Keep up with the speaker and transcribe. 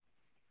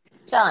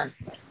John.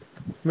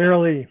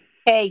 Marilee,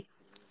 Hey,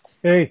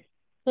 hey,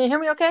 can you hear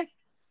me okay?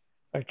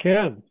 I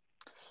can.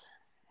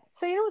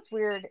 So, you know what's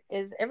weird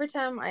is every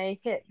time I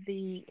hit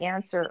the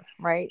answer,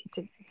 right,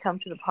 to come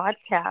to the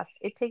podcast,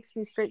 it takes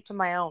me straight to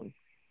my own.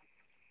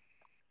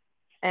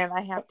 And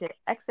I have to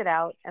exit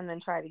out and then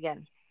try it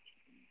again.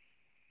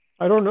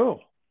 I don't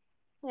know.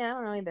 Yeah, I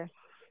don't know either.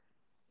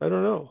 I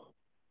don't know.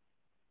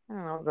 I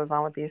don't know what goes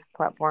on with these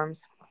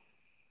platforms.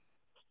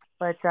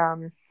 But I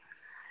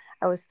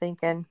was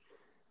thinking,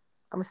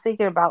 I was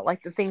thinking about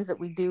like the things that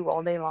we do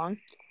all day long.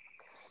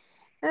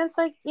 And it's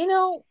like,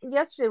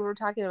 yesterday we were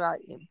talking about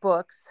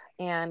books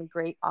and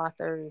great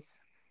authors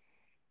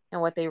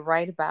and what they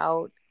write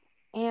about.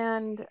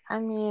 And I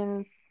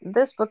mean,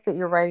 this book that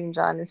you're writing,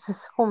 John, is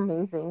just so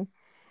amazing.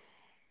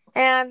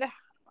 And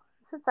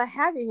since I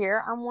have you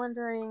here, I'm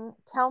wondering,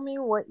 tell me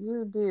what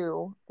you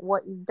do,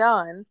 what you've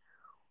done.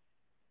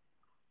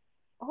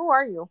 Who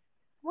are you?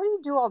 What do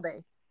you do all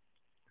day?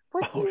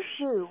 What do Oh, you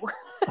do?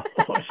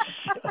 oh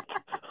shit.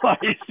 Are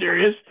you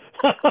serious?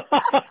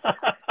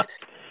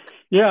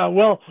 Yeah,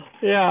 well,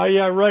 yeah,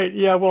 right.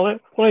 Yeah, well,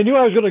 when I knew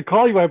I was going to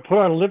call you, I put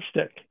on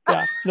lipstick.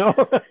 Yeah, no.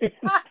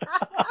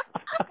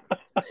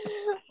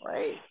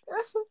 Right.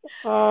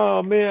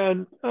 Oh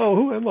man. Oh,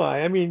 who am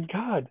I? I mean,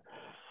 God,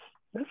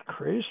 that's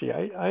crazy.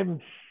 I,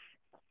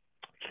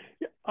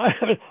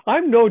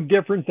 I'm no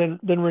different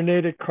than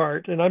Rene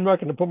Descartes, and I'm not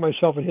going to put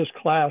myself in his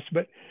class,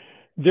 but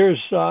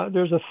there's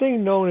a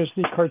thing known as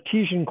the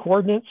Cartesian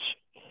coordinates,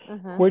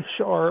 Mm-hmm. which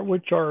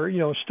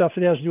are stuff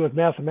that has to do with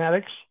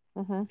mathematics.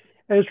 Mm-hmm.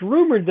 And it's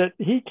rumored that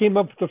he came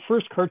up with the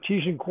first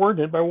Cartesian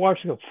coordinate by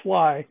watching a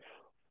fly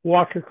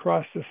walk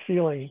across the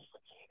ceiling,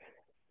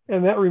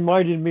 and that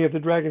reminded me of the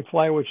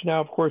dragonfly, which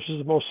now, of course, is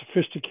the most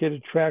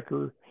sophisticated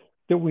tracker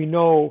that we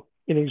know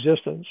in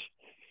existence.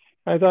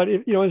 I thought,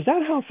 is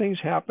that how things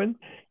happen?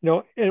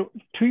 And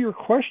to your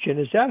question,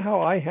 is that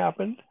how I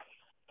happened?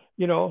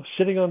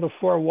 Sitting on the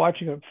floor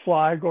watching a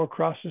fly go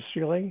across the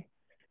ceiling,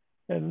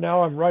 and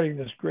now I'm writing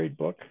this great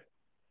book.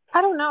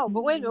 I don't know,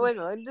 but wait a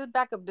minute. Just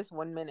back up just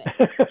 1 minute.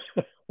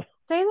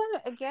 Say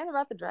that again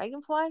about the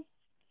dragonfly.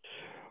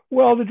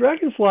 Well, the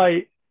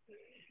dragonfly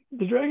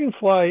is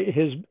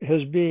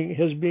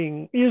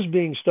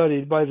being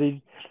studied by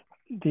the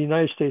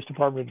United States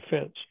Department of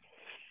Defense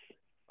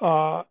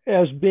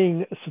as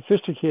being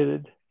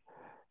sophisticated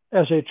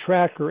as a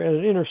tracker and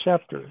an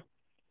interceptor,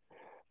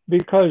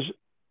 because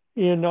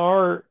in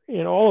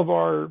all of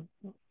our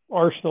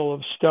arsenal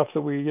of stuff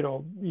that we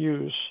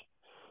use,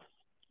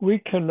 we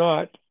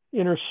cannot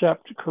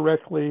intercept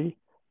correctly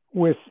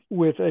with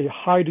a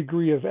high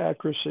degree of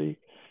accuracy.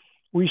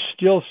 We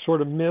still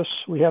sort of miss.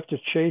 We have to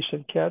chase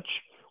and catch.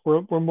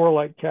 We're more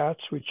like cats.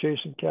 We chase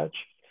and catch.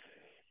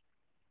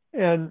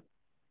 And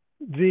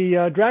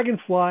the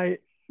dragonfly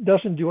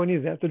doesn't do any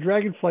of that. The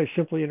dragonfly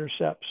simply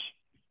intercepts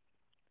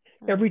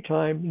Hmm. every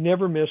time,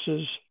 never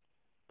misses,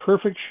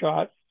 perfect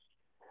shot.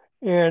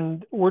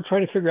 And we're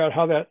trying to figure out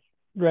how that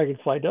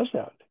dragonfly does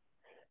that.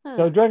 Now,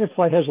 the Hmm.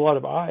 dragonfly has a lot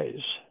of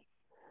eyes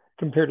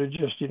compared to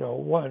just,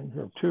 one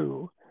or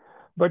two.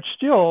 But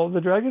still,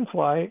 the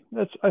dragonfly,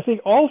 that's, I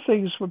think, all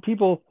things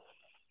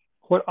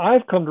what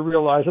I've come to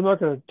realize, I'm not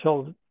going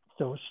to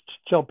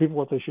tell people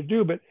what they should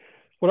do, but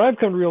what I've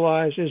come to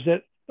realize is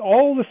that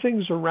all the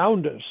things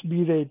around us,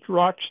 be they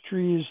rocks,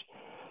 trees,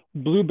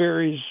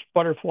 blueberries,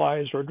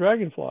 butterflies, or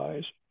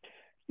dragonflies,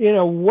 in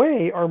a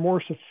way are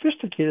more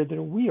sophisticated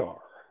than we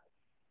are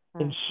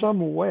in Hmm.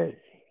 some way.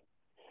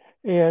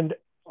 And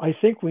I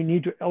think we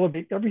need to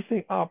elevate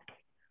everything up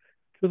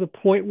to the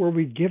point where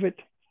we give it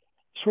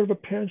sort of a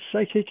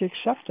panpsychic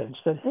acceptance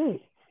that,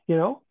 hey, you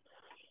know,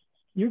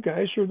 you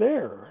guys are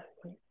there.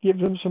 Give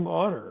them some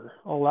honor.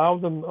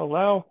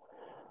 Allow,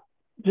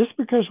 just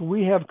because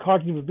we have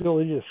cognitive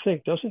ability to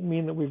think doesn't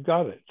mean that we've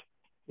got it.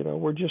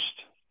 We're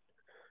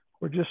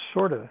just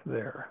sort of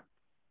there.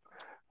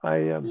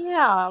 I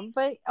Yeah,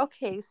 but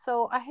okay,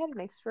 so I had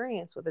an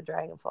experience with a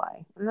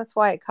dragonfly, and that's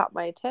why it caught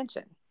my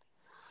attention.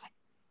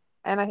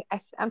 And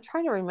I'm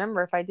trying to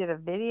remember if I did a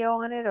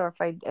video on it or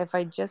if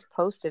I just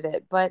posted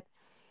it, but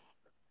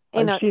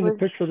I've it seen the was,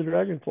 picture of the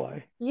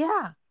dragonfly.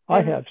 yeah, I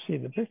and have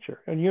seen the picture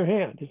in your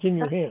hand. It's in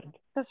your that, hand.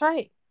 that's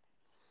right.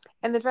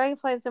 And the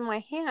dragonfly is in my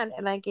hand,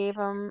 and I gave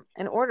him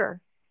an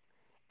order,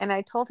 and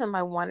I told him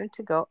I wanted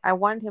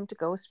him to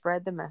go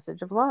spread the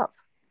message of love.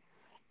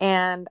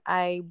 And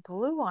I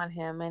blew on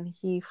him, and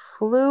he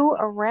flew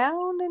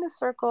around in a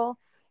circle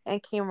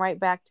and came right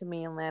back to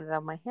me and landed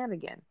on my hand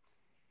again.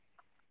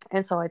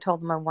 And so I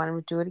told him I wanted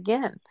to do it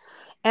again.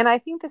 And I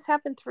think this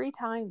happened 3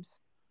 times.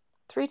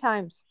 3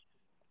 times.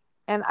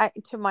 And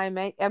to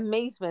my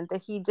amazement,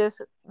 that he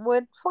just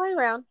would fly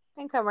around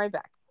and come right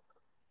back.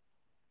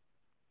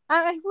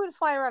 And he wouldn't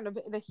fly around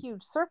in a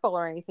huge circle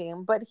or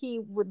anything, but he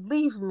would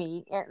leave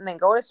me and then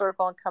go in a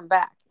circle and come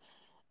back.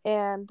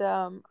 And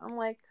I'm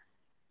like,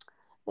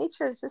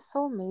 nature is just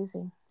so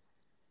amazing.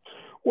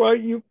 Well,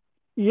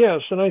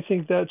 yes, and I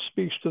think that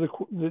speaks to the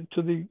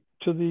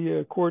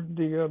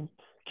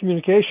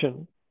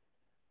communication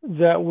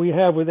that we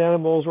have with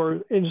animals or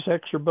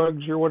insects or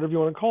bugs or whatever you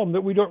want to call them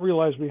that we don't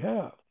realize we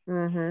have.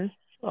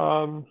 Mm-hmm.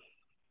 Um,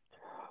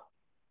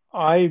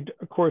 I,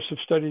 of course, have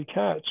studied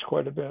cats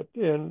quite a bit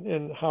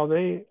and how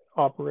they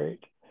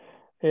operate.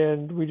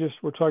 And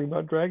we're talking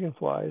about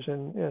dragonflies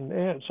and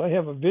ants. I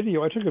have a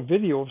video. I took a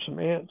video of some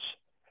ants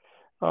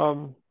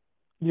um,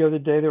 the other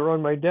day. They were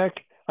on my deck.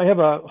 I have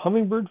a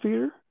hummingbird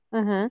feeder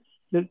Mm-hmm.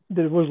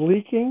 that was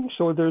leaking.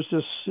 So there's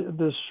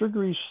this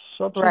sugary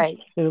substance Right.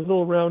 in a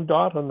little round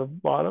dot on the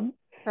bottom.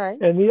 Right.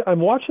 And I'm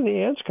watching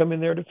the ants come in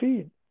there to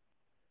feed.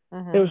 It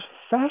Mm-hmm. was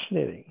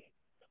fascinating.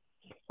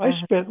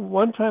 Mm-hmm.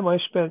 One time I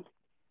spent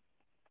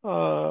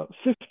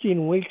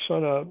 15 weeks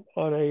on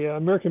a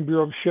American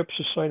Bureau of Ships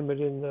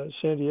assignment in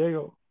San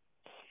Diego,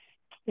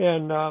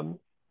 and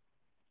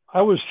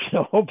I was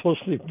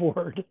hopelessly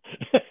bored,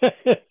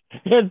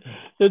 and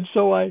and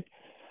so I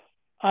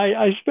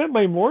spent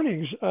my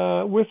mornings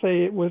with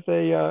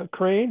a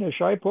crane, a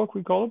shy poke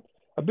we call it,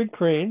 a big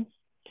crane,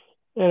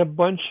 and a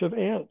bunch of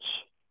ants,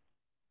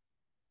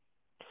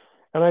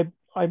 and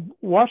I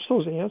watched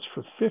those ants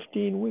for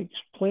 15 weeks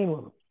playing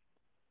with them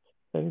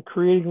and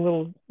creating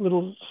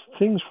little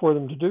things for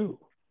them to do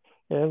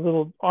and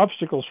little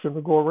obstacles for them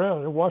to go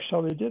around and watch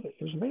how they did it.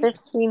 It was amazing.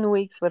 15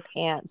 weeks with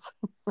ants.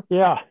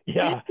 Yeah,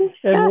 yeah.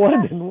 And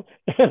one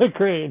and a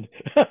crane.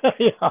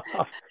 Yeah,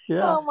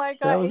 yeah. Oh my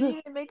That God. And was you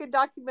didn't make a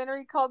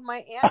documentary called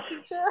My Ant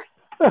Teacher?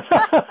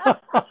 it.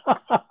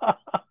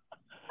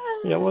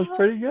 Yeah, it was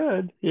pretty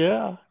good.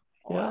 Yeah,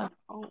 yeah.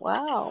 Wow.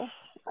 Wow.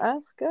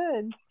 That's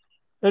good.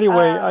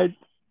 Anyway, Uh, I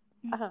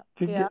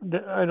to yeah.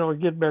 get I know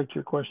get back to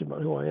your question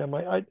about who I am.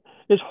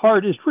 It's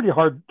hard. It's pretty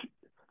hard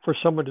for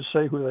someone to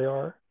say who they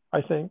are.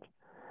 I think.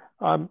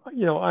 I'm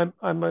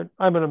an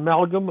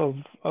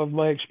amalgam of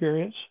my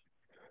experience,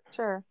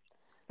 Sure.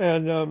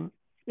 and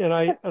But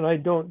I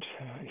don't,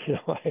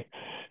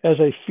 as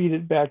I feed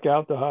it back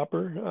out the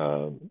hopper,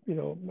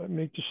 I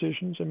make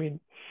decisions. I mean,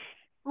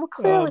 well,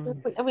 clearly,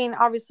 um, I mean,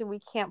 obviously, we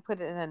can't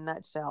put it in a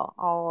nutshell,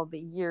 all the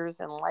years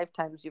and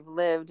lifetimes you've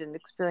lived and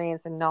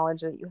experience and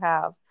knowledge that you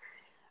have.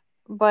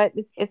 But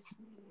it's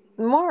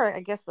more,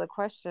 I guess, the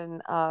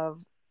question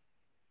of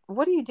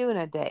what do you do in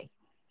a day?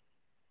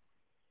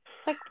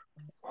 Like,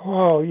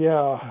 oh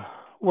yeah,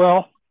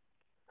 well,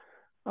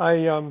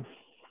 I um,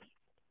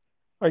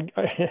 I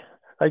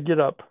I get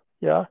up,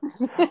 yeah.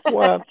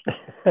 Well,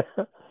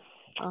 uh-huh.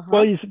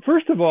 well,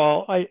 first of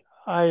all, I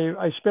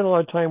spent a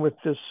lot of time with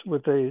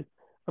a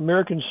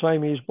American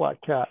Siamese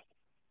black cat.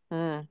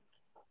 Mm,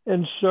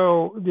 And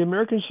so the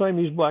American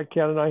Siamese black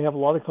cat and I have a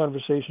lot of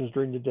conversations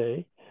during the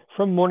day,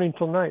 from morning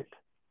till night,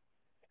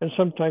 and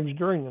sometimes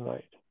during the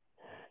night.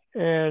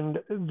 And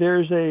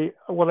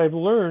what I've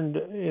learned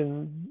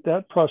in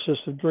that process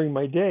of during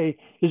my day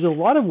is a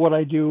lot of what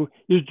I do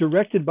is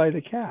directed by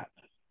the cat.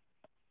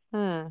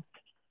 mm,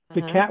 The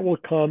mm-hmm. cat will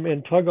come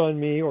and tug on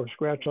me or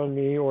scratch on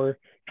me or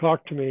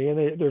talk to me,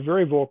 and they're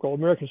very vocal.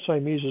 American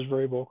Siamese is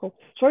very vocal.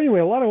 So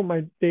anyway, a lot of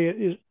my day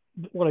is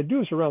what I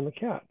do is around the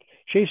cat,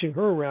 chasing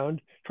her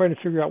around, trying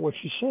to figure out what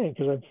she's saying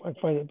because I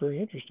find it very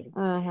interesting.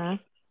 Mm-hmm.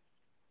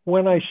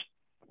 When I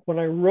when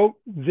I wrote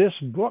this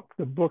book,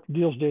 the book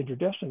Deals Danger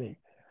Destiny,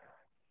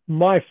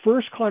 my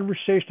first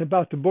conversation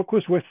about the book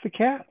was with the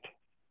cat.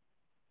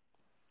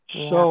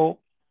 Yeah. So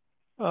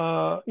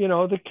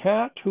the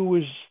cat who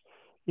was,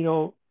 you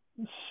know,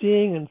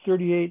 seeing in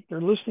 38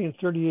 or listening in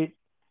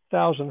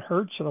 38,000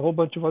 hertz and a whole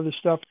bunch of other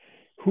stuff,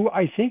 who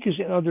I think is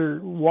in other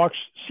walks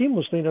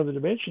seamlessly in other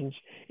dimensions,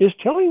 is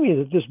telling me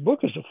that this book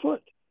is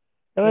afoot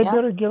and I Yeah.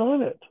 better get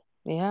on it.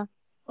 Yeah.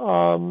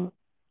 Um,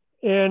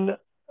 and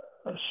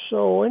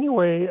so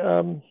anyway,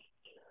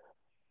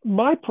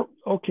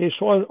 okay,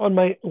 so on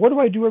my what do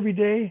I do every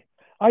day?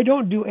 I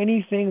don't do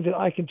anything that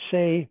I can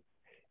say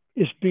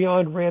is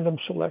beyond random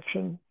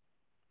selection.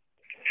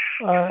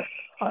 I,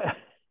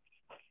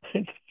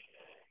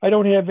 I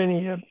don't have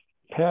any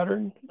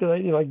pattern that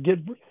I get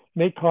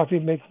make coffee,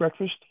 make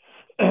breakfast.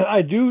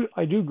 I do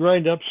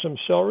grind up some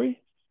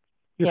celery.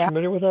 You're Yeah.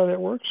 familiar with how that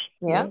works,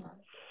 Yeah.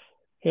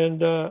 yeah?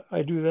 And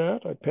I do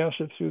that. I pass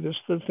it through this.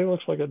 The thing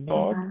looks like a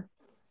dog, Mm-hmm.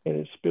 and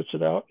it spits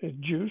it out. It's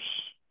juice,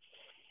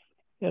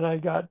 and I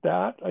got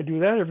that. I do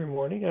that every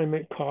morning. I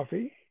make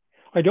coffee.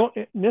 I don't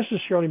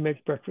necessarily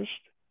make breakfast,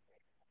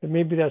 and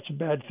maybe that's a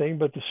bad thing,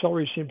 but the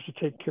celery seems to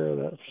take care of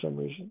that for some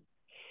reason.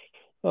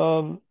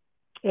 Um,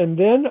 and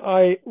then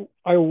I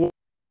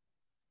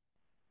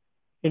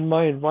in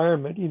my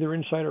environment, either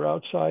inside or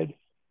outside,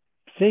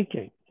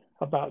 thinking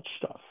about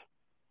stuff.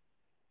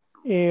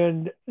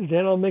 And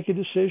then I'll make a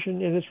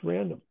decision and it's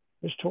random.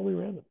 It's totally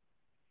random.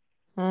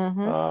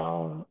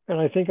 Mm-hmm. And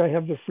I think I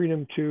have the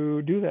freedom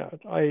to do that.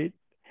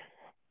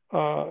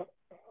 Uh,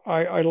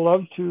 I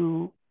love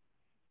to,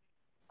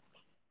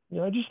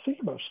 I just think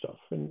about stuff.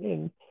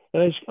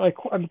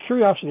 I'm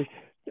curiosity.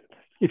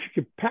 If you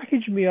could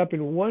package me up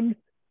in one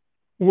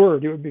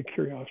word, it would be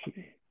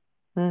curiosity,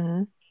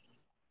 Mm-hmm.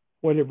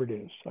 whatever it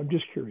is. I'm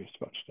just curious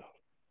about stuff.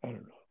 I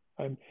don't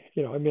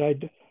know. I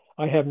mean,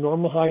 I have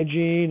normal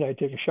hygiene. I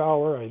take a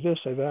shower. I this,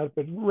 I that,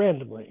 but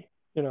randomly,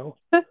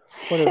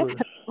 whatever.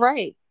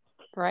 Right.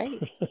 Right.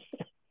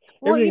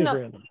 Well, Everything is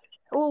random.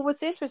 well,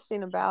 what's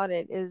interesting about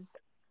it is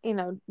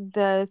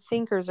the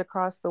thinkers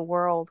across the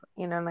world,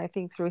 and I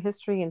think through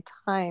history and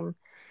time,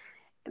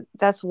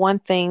 that's one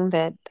thing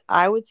that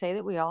I would say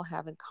that we all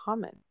have in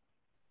common.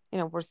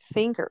 We're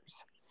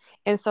thinkers.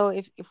 And so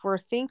if we're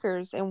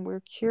thinkers and we're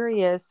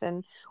curious,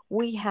 and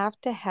we have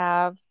to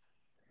have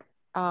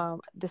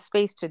the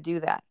space to do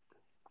that.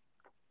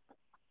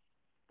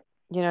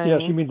 You know what I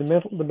Yes, you mean?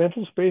 mean the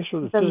mental space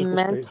or the The physical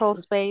space? mental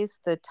space,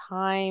 the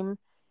time,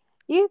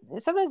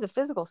 sometimes the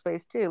physical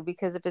space too,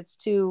 because if it's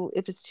too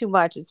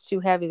much, it's too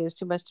heavy, there's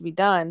too much to be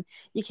done,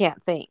 you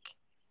can't think.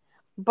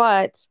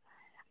 But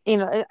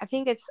I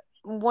think it's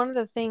one of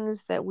the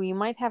things that we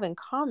might have in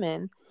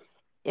common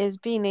is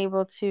being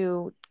able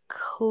to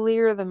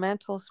clear the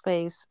mental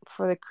space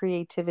for the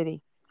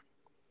creativity.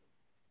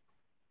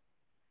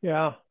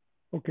 Yeah.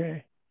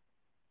 Okay.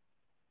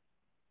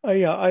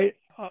 Yeah.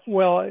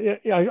 Well,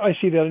 I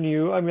see that in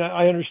you. I mean,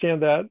 I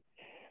understand that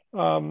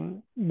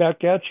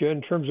back at you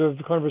in terms of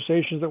the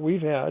conversations that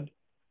we've had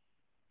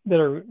that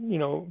are,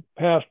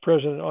 past,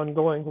 present,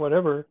 ongoing,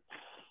 whatever.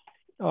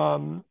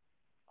 Um,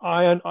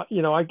 I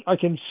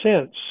can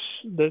sense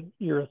that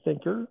you're a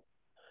thinker,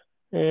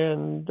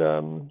 and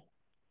of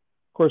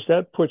course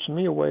that puts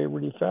me away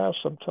really fast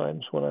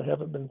sometimes when I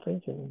haven't been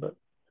thinking. But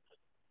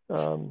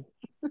um,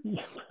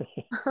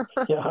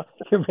 yeah,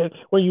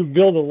 when you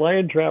build a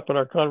lion trap in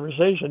our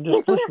conversation,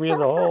 just push me in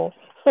the hole.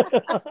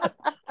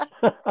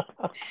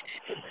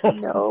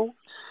 No,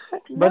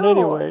 But no.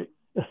 anyway,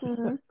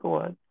 Hmm. go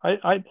on.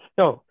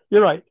 No,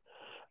 you're right.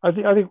 I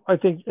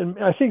think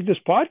this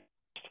podcast,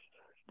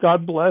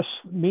 God bless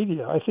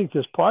media. I think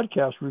this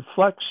podcast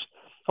reflects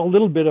a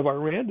little bit of our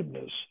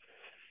randomness.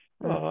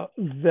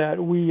 That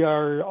we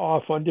are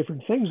off on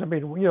different things. I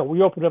mean,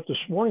 we opened up this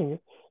morning.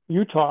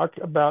 You talk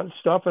about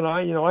stuff, and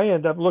I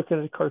end up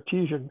looking at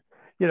Cartesian,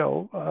 you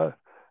know, uh,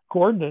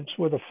 coordinates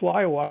with a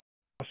fly across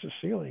the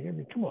ceiling. I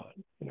mean, come on,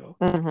 who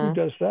Hmm.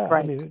 does that? I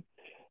Right. mean,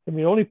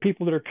 only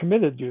people that are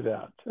committed do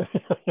that.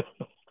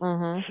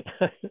 Hmm.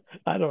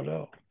 I don't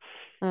know.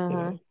 You Hmm.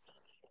 know,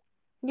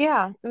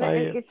 Yeah, and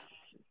I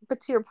but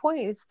to your point,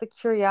 it's the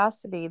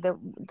curiosity,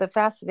 the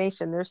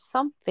fascination. There's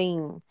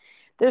something,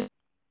 there's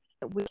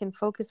that we can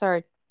focus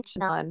our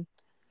attention on,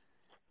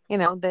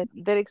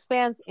 that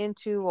expands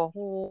into a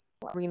whole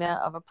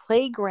arena of a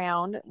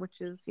playground,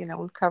 which is,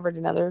 we've covered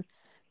in other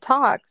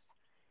talks,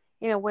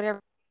 whatever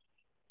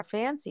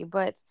fancy.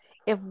 But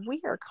if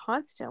we are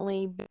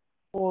constantly being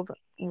told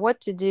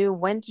what to do,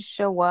 when to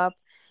show up,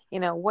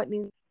 what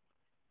needs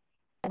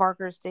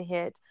markers to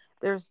hit,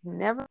 there's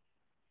never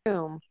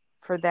room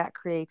for that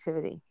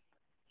creativity.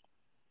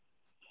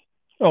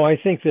 I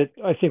think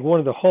one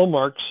of the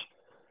hallmarks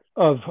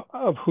of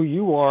who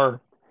you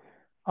are,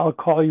 I'll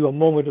call you a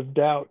moment of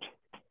doubt.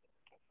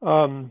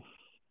 Um,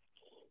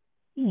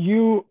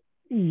 you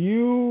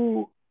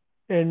you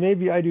and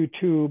maybe I do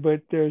too,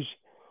 but there's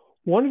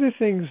one of the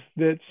things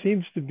that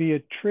seems to be a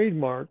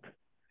trademark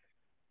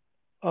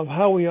of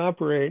how we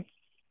operate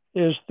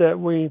is that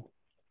we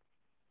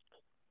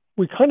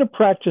kind of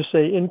practice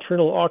a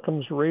internal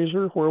Occam's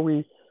razor where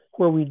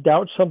we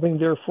doubt something,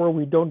 therefore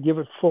we don't give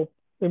it full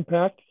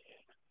impact.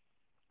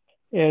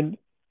 And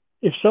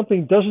if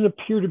something doesn't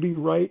appear to be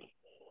right,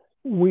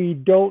 we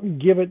don't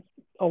give it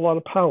a lot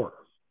of power.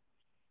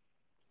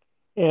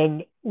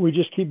 And we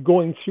just keep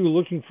going through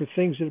looking for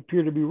things that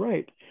appear to be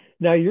right.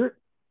 Now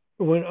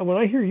when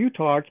I hear you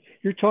talk,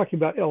 you're talking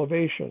about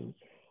elevation,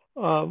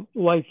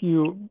 like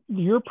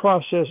your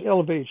process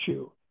elevates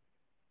you.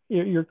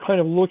 You're kind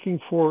of looking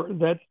for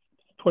that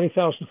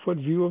 20,000 foot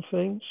view of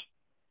things,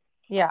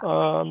 Yeah.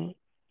 um,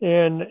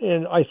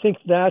 and I think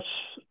that's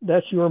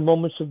your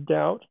moments of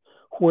doubt,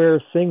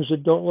 where things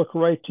that don't look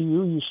right to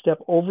you, you step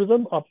over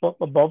them, up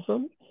above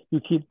them, you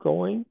keep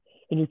going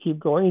and you keep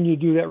going, and you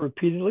do that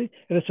repeatedly,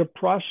 and it's a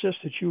process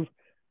that you've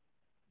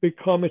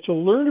become. It's a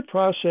learned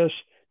process,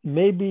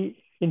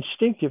 maybe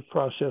instinctive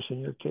process in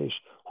your case,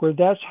 where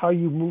that's how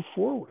you move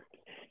forward.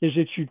 Is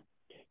that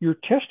you're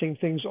testing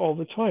things all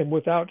the time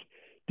without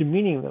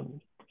demeaning them.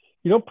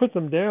 You don't put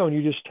them down.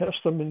 You just test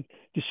them and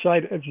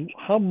decide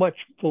how much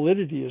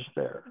validity is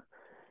there.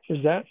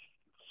 Is that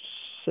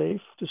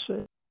safe to say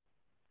or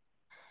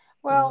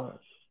Well,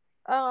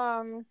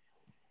 not? um,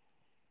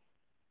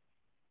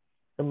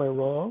 Am I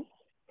wrong?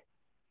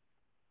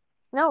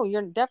 no,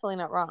 you're definitely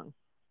not wrong.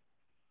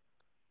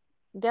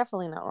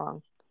 Definitely not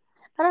wrong.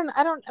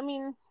 I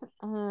mean,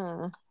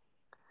 mm,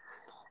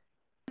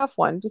 tough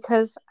one,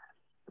 because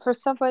for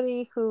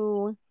somebody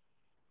who,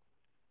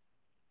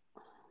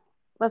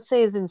 let's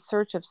say, is in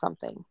search of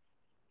something,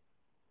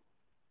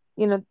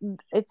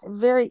 it's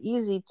very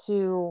easy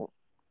to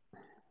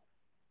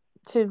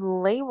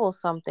label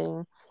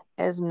something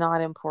as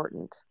not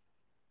important.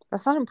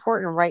 That's not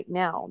important right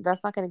now.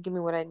 That's not going to give me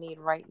what I need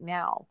right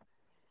now.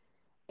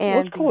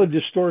 Let's And call it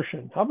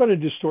distortion. How about a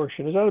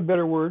distortion? Is that a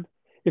better word?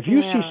 If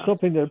you see yeah,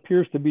 something that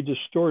appears to be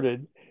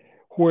distorted,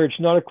 where it's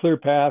not a clear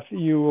path,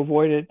 you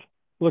avoid it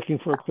looking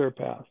for a clear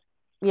path.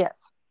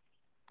 yes,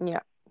 yeah,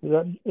 Is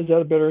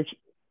that a better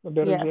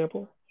yes,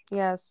 example?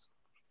 yes.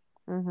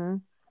 Mm-hmm.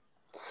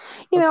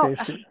 You know,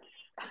 Okay, so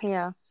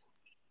yeah.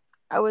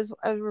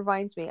 it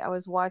reminds me, I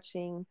was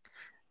watching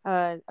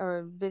a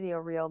video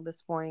reel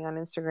this morning on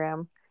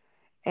Instagram,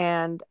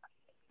 and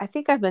I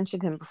think I've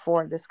mentioned him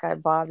before. This guy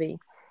Bobby.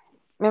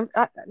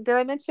 Remember, did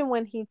I mention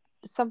when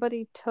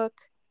somebody took,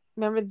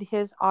 remember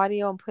his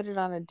audio and put it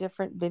on a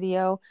different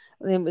video,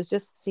 and it was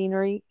just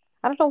scenery?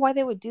 I don't know why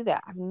they would do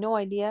that. I have no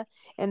idea.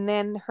 And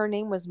then her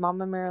name was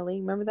Mama Marilee.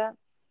 Remember that?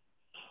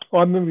 Oh,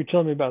 I remember you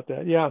telling me about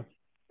that. Yeah.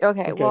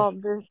 Okay, Okay. well,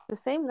 the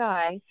same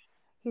guy,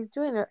 he's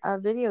doing a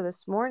video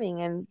this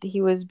morning, and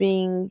he was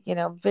being,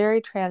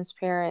 very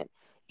transparent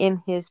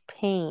in his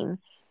pain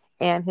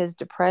and his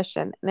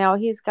depression. Now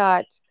he's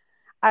got,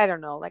 I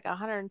don't know, like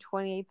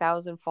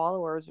 128,000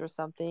 followers or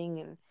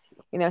something,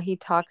 and he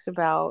talks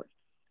about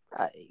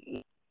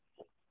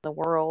the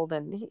world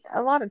and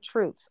a lot of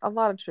truths, a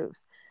lot of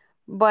truths,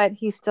 but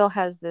he still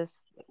has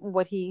this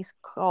what he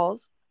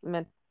calls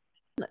mental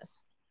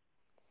illness.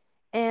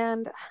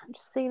 And I'm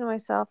just thinking to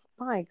myself,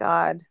 my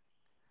God.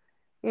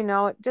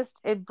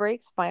 It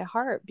breaks my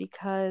heart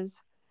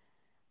because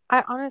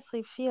I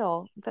honestly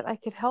feel that I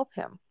could help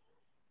him.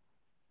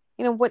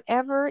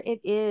 Whatever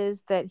it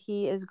is that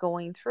he is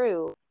going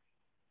through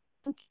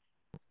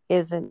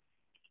isn't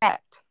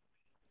correct.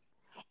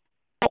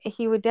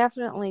 He would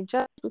definitely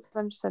judge because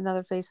I'm just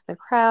another face in the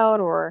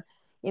crowd, or,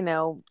 you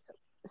know,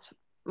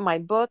 my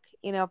book,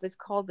 if it's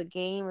called The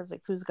Game, it's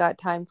like, who's got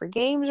time for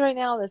games right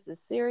now? This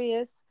is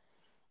serious,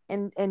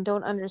 and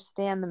don't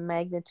understand the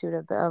magnitude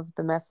of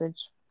the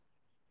message.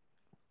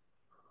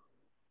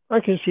 I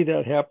can see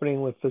that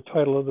happening with the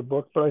title of the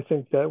book, but I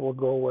think that will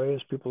go away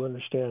as people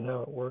understand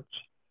how it works.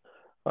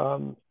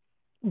 Um,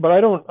 but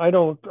why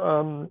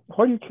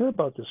do you care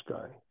about this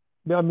guy?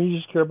 I mean, you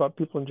just care about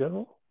people in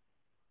general?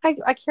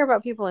 I care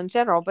about people in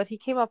general, but he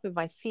came up in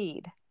my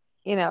feed,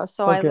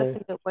 so I Okay.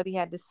 listened to what he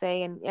had to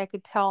say, and I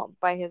could tell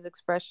by his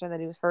expression that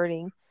he was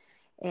hurting,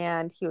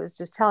 and he was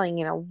just telling,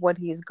 what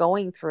he's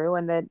going through,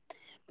 and that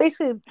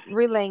basically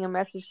relaying a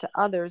message to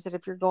others that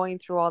if you're going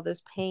through all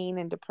this pain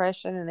and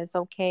depression, and it's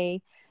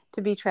okay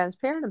to be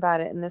transparent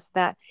about it and this,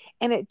 that,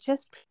 and it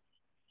just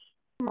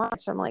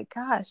much. I'm like,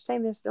 gosh,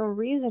 saying there's no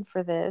reason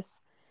for this,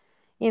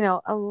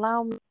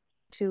 allow me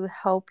to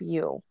help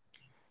you.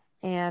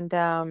 And,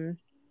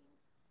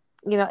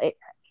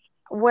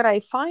 what I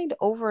find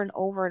over and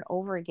over and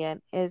over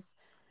again is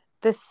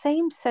the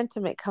same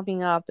sentiment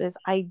coming up is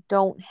I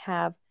don't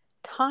have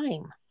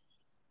time.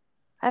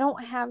 I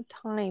don't have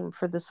time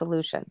for the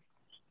solution.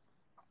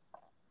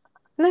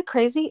 Isn't that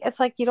crazy? It's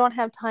like you don't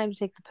have time to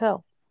take the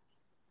pill.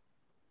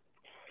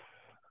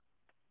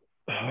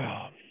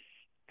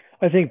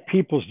 I think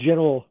people's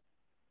general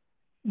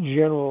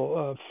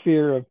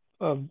fear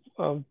of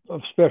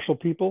special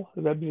people.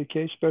 Would that be the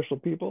case? Special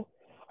people.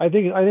 I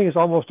think it's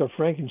almost a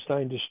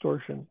Frankenstein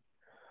distortion,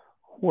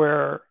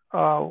 where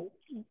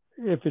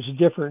if it's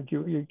different,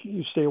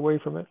 you stay away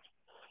from it.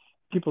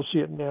 People see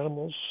it in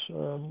animals,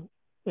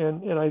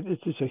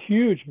 it's a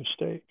huge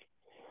mistake.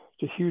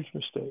 It's a huge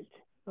mistake,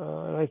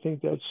 and I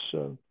think that's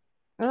I'm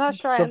not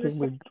sure I something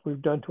understand.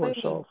 we've done to What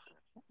do you mean? ourselves.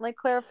 Like,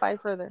 clarify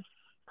further.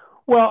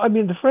 Well, I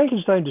mean, the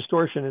Frankenstein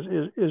distortion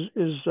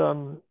is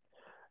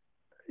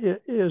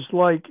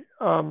like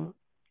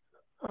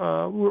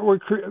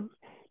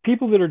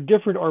people that are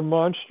different are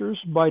monsters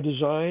by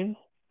design.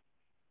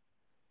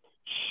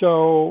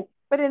 So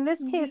But in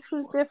this case,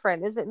 who's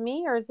different? Is it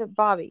me or is it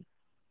Bobby?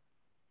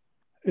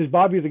 is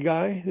Bobby the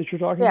guy that you're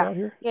talking Yeah. about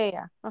here? Yeah.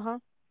 Yeah. Uh-huh.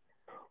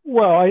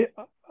 Well,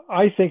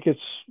 I think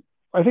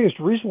it's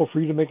reasonable for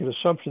you to make an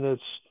assumption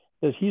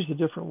that he's the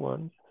different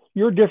one.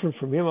 You're different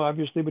from him,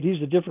 obviously, but he's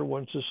the different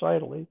one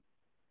societally.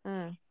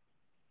 Mm.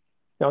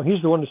 Now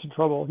he's the one that's in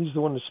trouble. He's the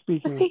one that's But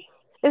speaking. see,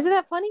 isn't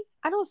that funny?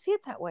 I don't see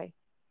it that way.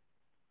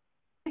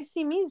 I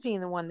see me as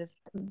being the one that's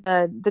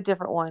the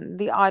different one,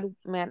 the odd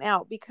man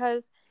out,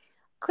 because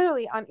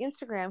clearly on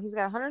Instagram he's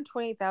got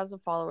 128,000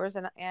 followers,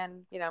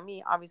 and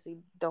me obviously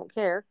don't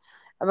care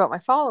about my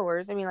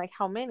followers. I mean, like,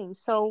 how many?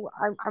 So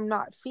I'm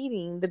not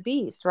feeding the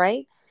beast,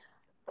 right?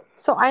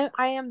 So I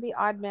am the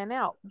odd man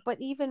out. But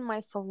even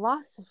my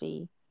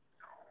philosophy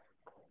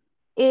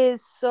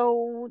is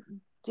so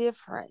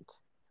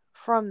different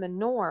from the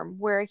norm,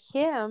 where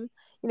him,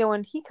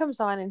 when he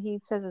comes on and he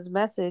says his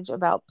message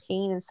about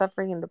pain and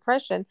suffering and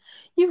depression,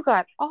 you've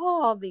got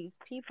all these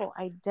people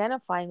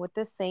identifying with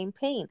this same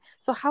pain.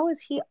 So how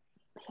is he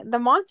the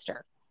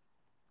monster?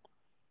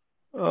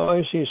 Oh,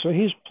 I see. So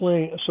he's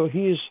playing. So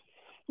he's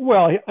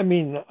well. I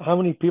mean, how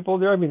many people are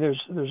there? I mean,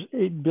 there's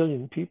 8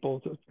 billion people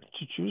to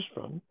choose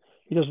from.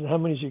 He doesn't. How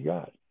many's he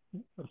got?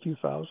 A few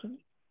thousand.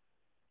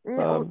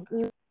 No,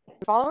 Um,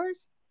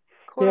 followers,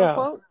 quote yeah,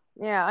 unquote.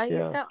 Yeah, he's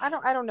yeah.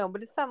 got, I don't know,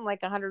 but it's something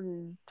like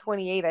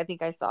 128, I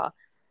think I saw.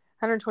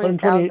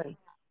 128, 128,000.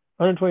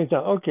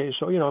 120,000. Okay,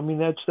 so I mean,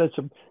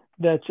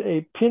 that's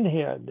a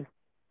pinhead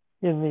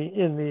in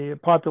the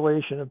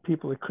population of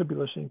people that could be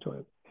listening to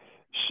him.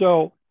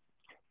 So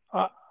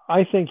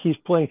I think he's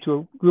playing to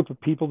a group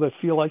of people that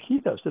feel like he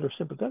does, that are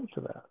sympathetic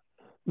to that.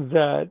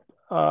 that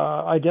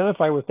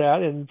identify with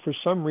that, and for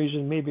some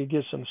reason maybe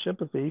get some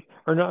sympathy,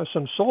 or not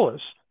some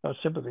solace, not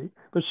sympathy,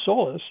 but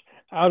solace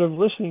out of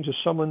listening to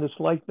someone that's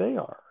like they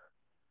are.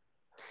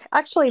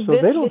 Actually, So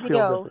they don't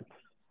feel different.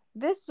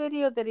 this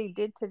video that he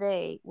did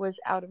today was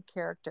out of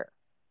character.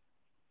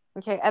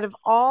 Okay, out of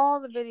all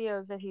the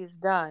videos that he's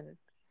done,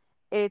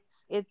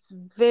 it's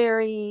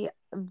very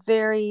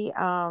very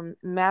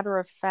matter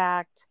of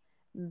fact.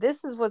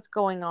 This is what's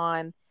going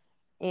on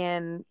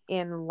in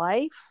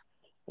life,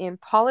 in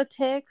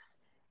politics,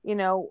 you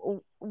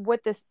know,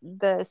 what this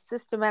the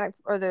systematic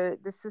or the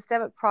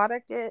systemic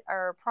product is,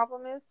 or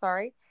problem is,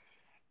 sorry.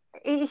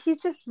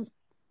 He's just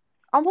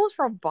almost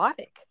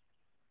robotic.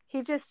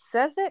 He just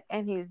says it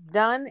and he's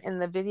done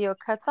and the video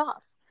cuts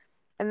off.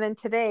 And then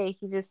today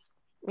he just,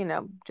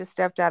 just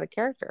stepped out of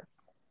character.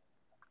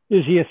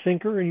 Is he a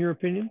thinker in your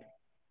opinion?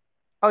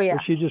 Oh Or yeah.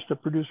 is he just a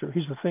producer?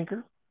 He's a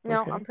thinker.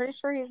 No, I'm Okay. pretty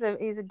sure he's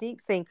a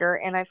deep thinker,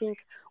 and I think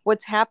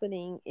what's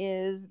happening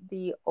is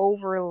the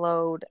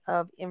overload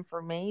of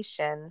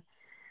information,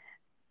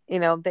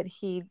 that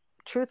he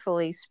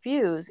truthfully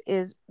spews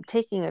is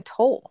taking a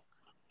toll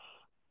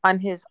on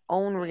his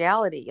own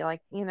reality.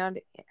 Like,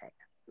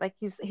 like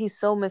he's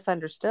so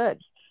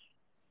misunderstood.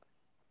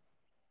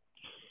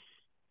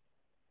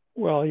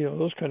 Well,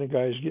 those kind of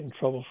guys get in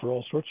trouble for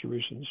all sorts of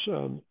reasons.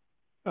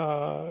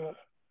 Uh,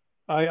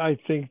 I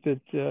think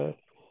that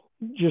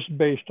just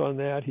based on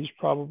that,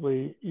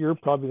 you're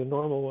probably the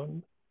normal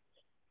one.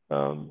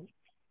 Um,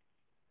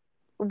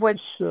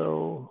 What's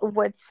so,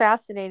 what's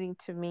fascinating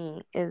to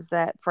me is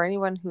that for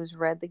anyone who's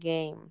read the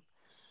game,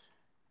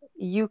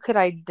 you could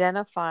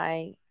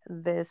identify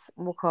this,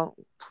 we'll call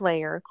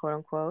player, quote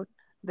unquote,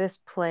 this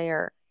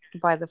player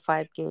by the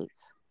five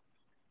gates.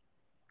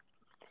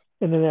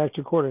 and then act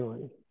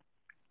accordingly.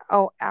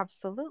 Oh,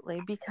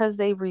 absolutely, because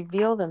they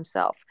reveal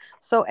themselves.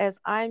 So as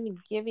I'm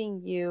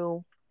giving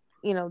you,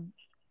 you know,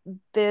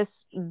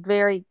 this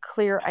very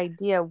clear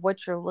idea of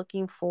what you're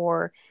looking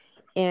for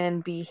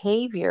in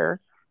behavior,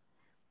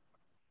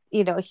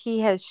 he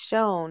has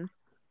shown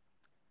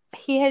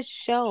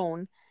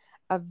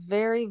a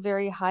very,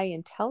 very high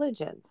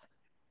intelligence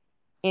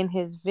in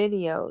his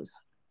videos,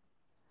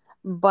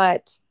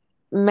 but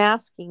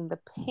masking the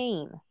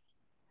pain.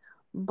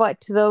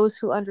 But to those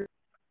who understand,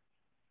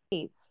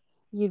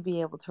 you'd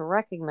be able to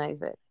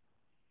recognize it.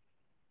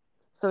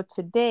 So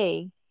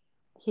today,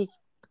 he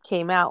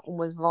came out and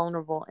was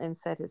vulnerable and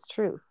said his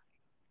truth.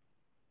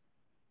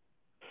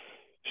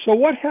 So,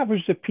 what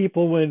happens to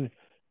people when,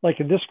 like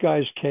in this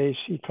guy's case,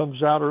 he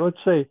comes out, or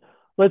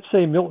let's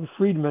say Milton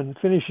Friedman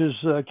finishes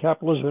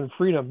Capitalism and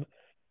Freedom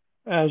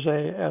as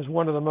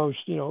one of the most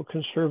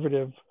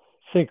conservative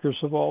thinkers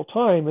of all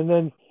time, and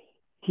then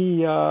he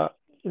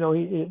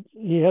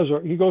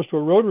he goes to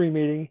a Rotary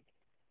meeting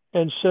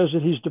and says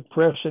that he's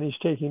depressed and he's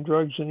taking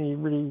drugs and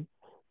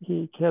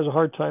he has a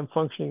hard time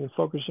functioning and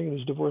focusing and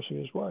he's divorcing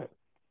his wife.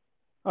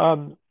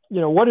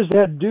 What does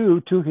that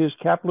do to his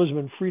capitalism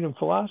and freedom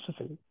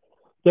philosophy?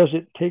 Does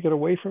it take it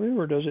away from him,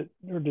 or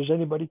does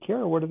anybody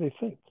care? What do they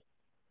think?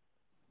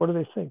 What do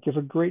they think if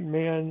a great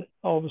man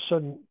all of a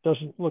sudden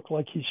doesn't look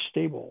like he's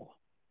stable,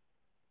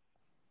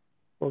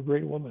 or a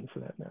great woman for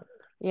that matter?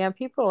 Yeah,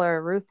 people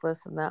are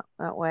ruthless in that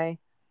way.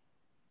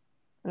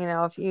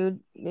 If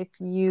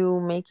you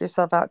make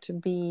yourself out to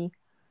be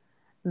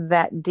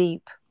that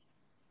deep,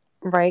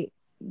 right?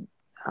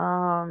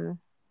 Um,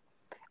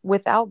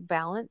 Without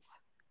balance,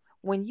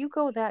 when you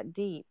go that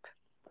deep,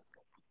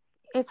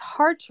 it's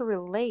hard to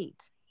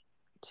relate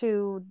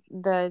to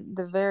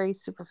the very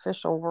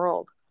superficial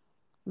world.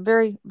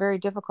 Very, very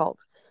difficult.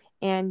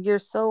 And you're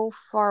so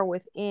far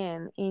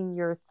within in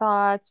your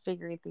thoughts,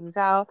 figuring things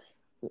out,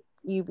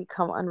 you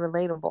become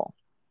unrelatable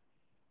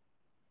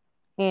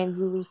and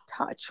you lose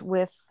touch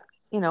with,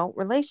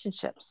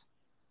 relationships.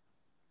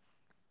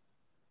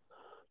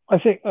 I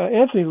think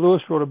Anthony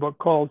Lewis wrote a book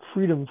called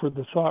Freedom for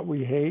the Thought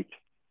We Hate.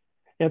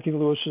 Anthony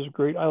Lewis is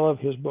great. I love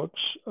his books,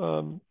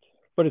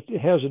 but it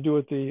has to do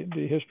with the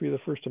history of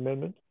the First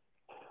Amendment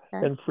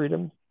Okay. and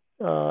freedom.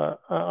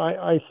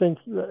 I think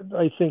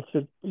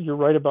that you're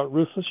right about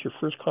ruthless. Your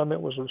first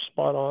comment was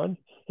spot on,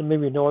 and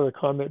maybe no other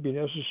comment be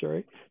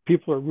necessary.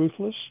 People are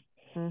ruthless.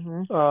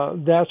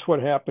 Mm-hmm. That's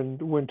what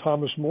happened when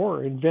Thomas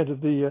More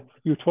invented the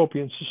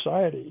utopian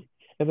society,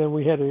 and then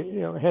we had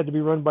to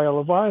be run by a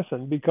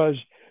leviathan because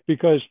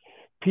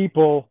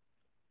people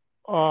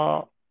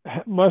uh,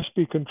 must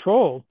be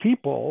controlled.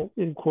 People,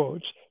 in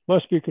quotes,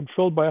 must be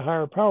controlled by a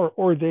higher power,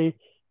 or they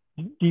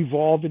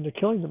devolve into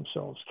killing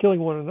themselves, killing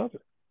one another.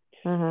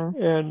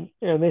 Mm-hmm.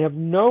 And they have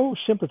no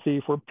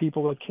sympathy for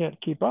people that can't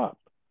keep up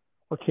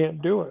or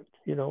can't do it.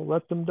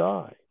 Let them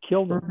die,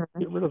 kill them, Mm-hmm.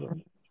 get rid of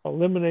them,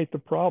 eliminate the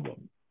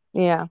problem.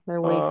 Yeah,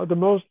 they're weak.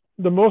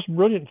 The most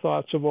brilliant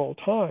thoughts of all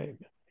time,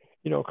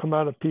 come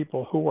out of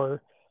people who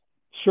are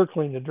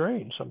circling the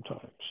drain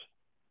sometimes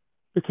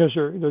because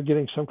they're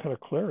getting some kind of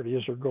clarity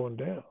as they're going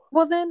down.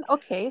 Well, then,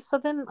 okay, so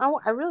then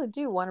I really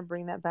do want to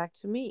bring that back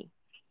to me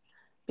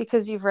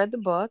because you've read the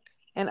book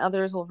and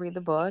others will read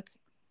the book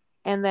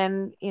and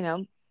then,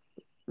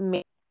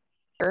 maybe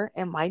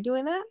Am I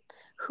doing that?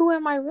 Who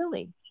am I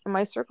really? Am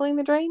I circling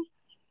the drain?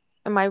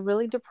 Am I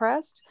really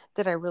depressed?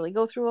 Did I really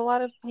go through a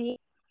lot of pain?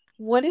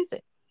 What is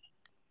it?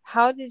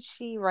 How did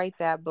she write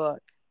that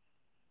book?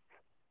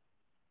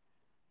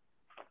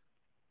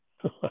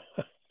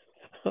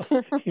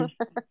 You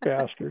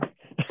bastard.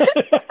 You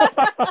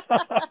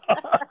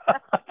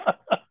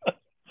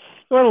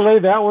want to lay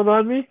that one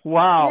on me?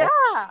 Wow.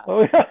 Yeah.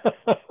 Oh, yeah.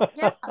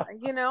 Yeah,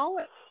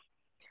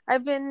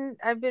 I've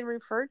been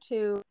referred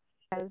to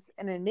as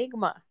an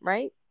enigma,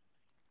 right?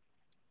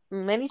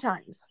 Many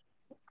times.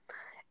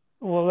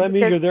 Well, that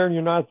means Because you're there and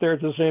you're not there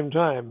at the same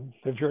time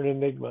if you're an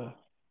enigma.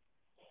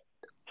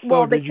 So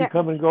well, they did you can't.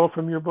 come and go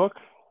from your book?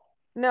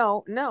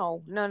 No,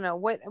 no, no, no.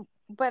 What?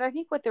 But I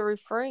think what they're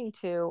referring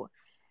to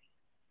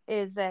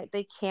is that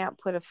they can't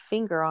put a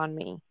finger on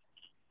me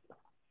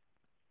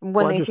when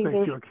Well, that they just think makes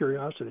they've you a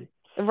curiosity.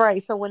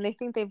 right. So when they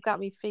think they've got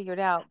me figured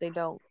out, they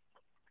don't.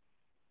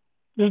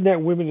 Isn't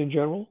that women in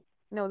general?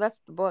 No,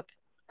 that's the book.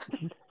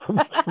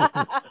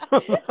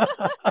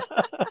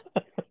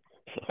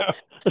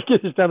 Let's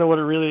get this down to what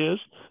it really is.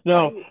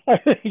 No, Right. I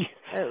think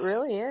It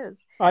really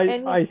is. I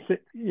And I think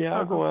yeah.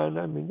 uh-uh. Go on.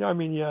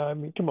 Yeah. I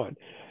mean, come on.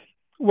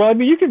 Well, I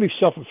mean, you can be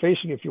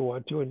self-effacing if you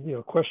want to,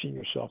 and question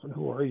yourself and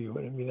who are you.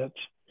 And I mean,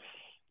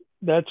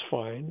 that's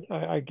fine,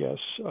 I guess.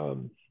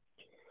 No,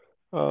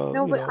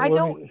 but Let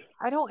me.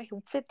 I don't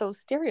fit those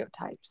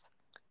stereotypes.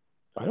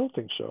 I don't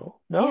think so.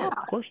 No, Yeah.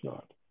 of course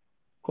not.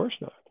 Of course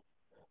not.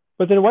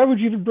 But then why would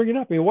you even bring it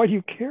up? I mean, why do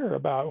you care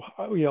about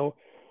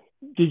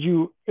did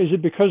you is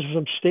it because of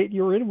some state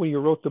you were in when you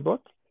wrote the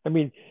book? I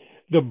mean,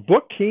 the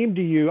book came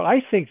to you.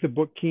 I think the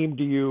book came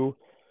to you.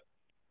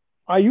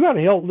 You got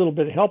a little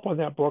bit of help on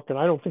that book, and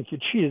I don't think you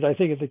cheated. I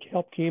think the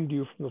help came to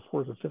you from the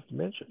fourth or fifth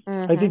dimension. I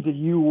Mm-hmm. think that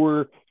you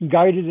were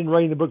guided in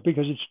writing the book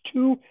because it's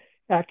too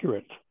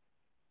accurate.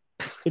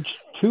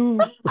 It's too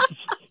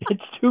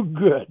it's too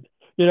good.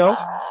 You know,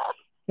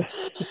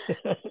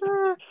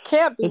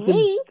 Can't be it's in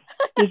me.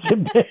 it's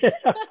in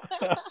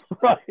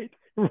right,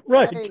 right,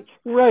 Right.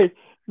 right.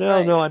 No,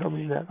 Right. no, I don't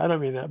mean that. I don't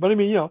mean that. But I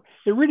mean,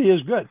 it really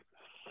is good.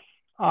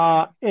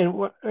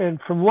 And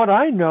from what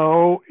I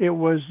know, it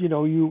was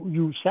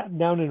you sat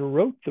down and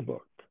wrote the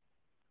book,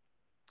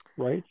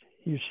 right?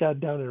 You sat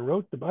down and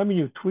wrote the book. I mean,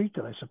 you tweaked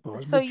it, I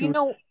suppose, So but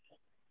you.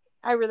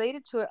 I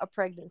related to a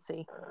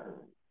pregnancy,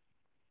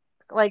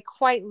 like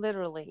quite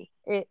literally.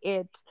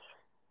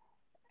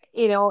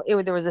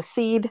 There was a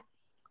seed,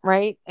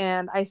 right?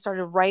 And I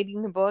started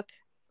writing the book,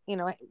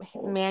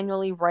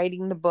 manually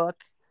writing the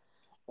book,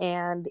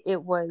 and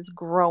it was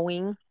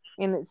growing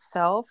in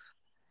itself.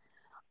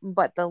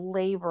 But the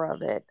labor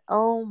of it,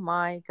 oh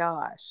my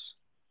gosh.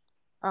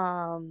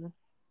 Um,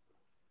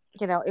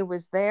 it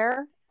was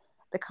there.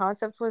 The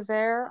concept was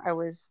there. I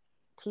was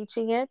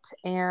teaching it,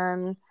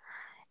 and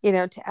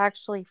to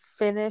actually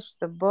finish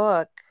the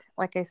book,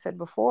 like I said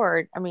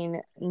before, I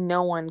mean,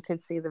 no one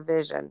could see the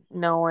vision.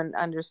 No one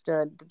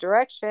understood the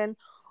direction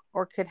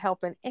or could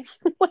help in any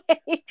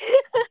way,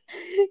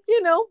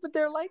 but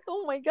they're like,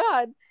 oh my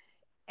God.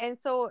 And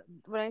so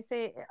when I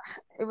say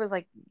it was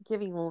like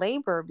giving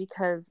labor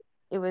because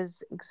it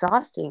was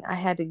exhausting, I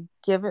had to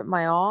give it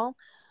my all,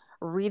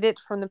 read it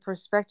from the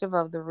perspective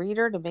of the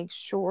reader to make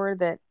sure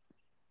that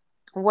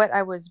what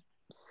I was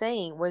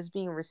saying was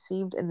being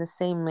received in the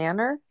same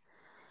manner.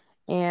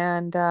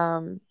 And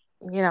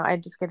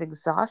I'd just get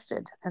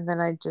exhausted, and then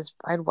I'd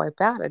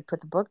wipe out. I'd put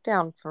the book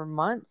down for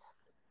months,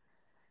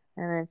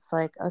 and it's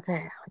like,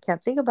 okay, I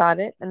can't think about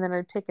it. And then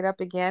I'd pick it up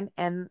again,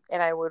 and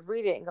I would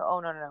read it and go, oh,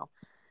 no, no, no,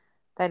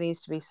 that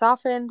needs to be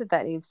softened,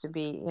 that needs to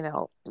be,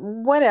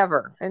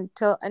 whatever,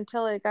 until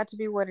it got to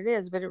be what it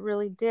is. But it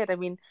really did. I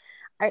mean,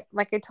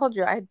 like I told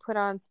you, I had put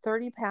on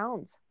 30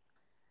 pounds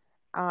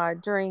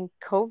during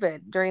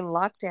COVID, during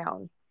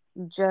lockdown,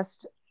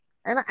 just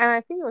and I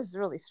think it was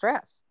really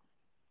stress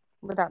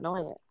without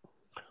knowing it.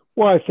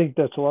 Well, I think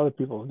that's a lot of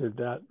people did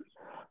that.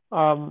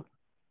 Um,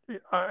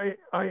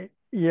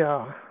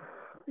 yeah,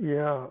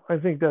 yeah. I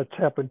think that's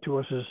happened to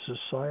us as a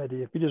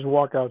society. If you just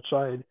walk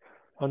outside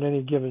on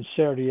any given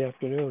Saturday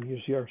afternoon, you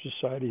see our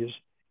society has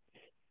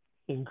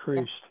Yeah.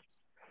 increased,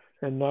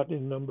 and not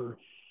in number,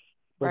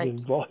 but Right. in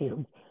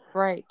volume,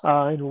 Right.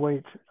 and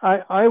weight.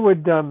 I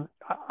would.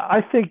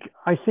 I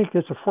think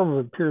that's a form of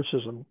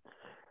empiricism.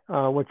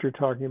 What you're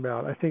talking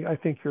about. I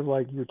think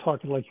you're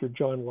talking like you're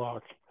John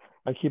Locke.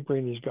 I keep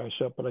bringing these guys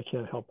up, but I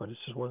can't help it. It's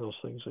just one of those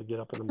things. I get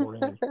up in the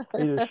morning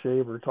and either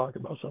shave or talk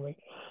about something.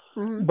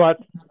 Hmm. But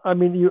I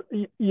mean,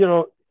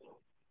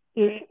 in,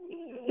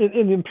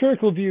 in the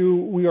empirical view,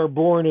 we are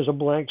born as a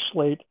blank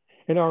slate,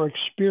 and our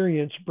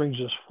experience brings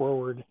us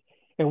forward,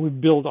 and we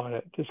build on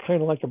it. It's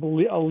kind of like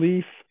a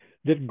leaf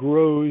that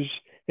grows,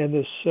 and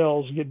the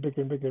cells get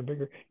bigger and bigger and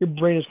bigger. Your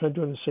brain is kind of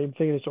doing the same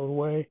thing in its own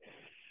way.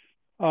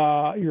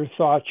 Your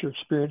thoughts, your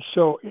experience.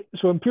 So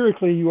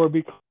empirically, I you don't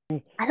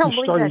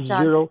believe start at that,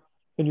 John. zero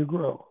and you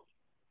grow.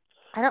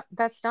 I don't.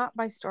 That's not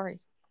my story.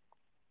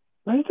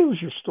 I think it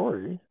was your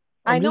story.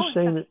 I I'm know just it's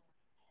saying not. that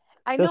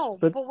I that's know,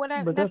 but but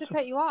not that's to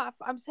cut you off,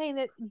 I'm saying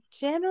that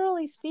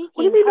generally what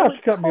do you speaking, mean I not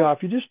would to cut me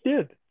off? You just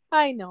did.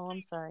 I know.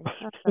 I'm sorry. I'll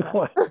shut Go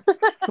up. on.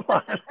 Go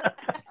on.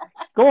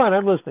 Go on.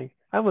 I'm listening.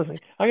 I'm listening.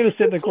 I'm going to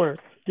sit in the Because corner.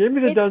 Give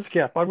me the dunce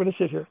cap. it's I'm going to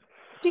sit here.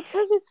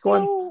 it's Go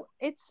on.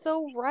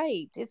 so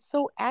right. It's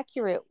so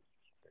accurate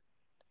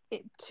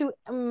to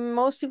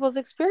most people's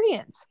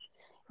experience.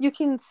 You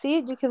can see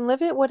it, you can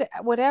live it,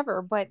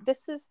 whatever. But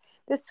this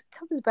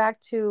comes back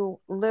to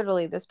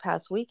literally this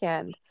past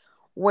weekend,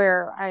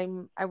 where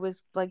I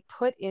was like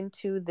put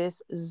into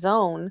this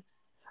zone,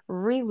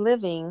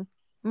 reliving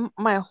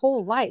my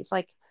whole life.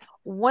 Like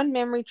one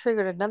memory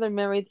triggered another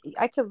memory.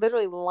 I could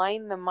literally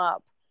line them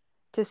up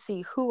to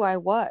see who I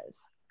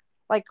was.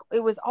 Like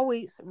it was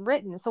always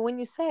written. So when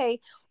you say,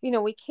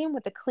 we came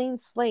with a clean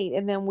slate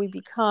and then we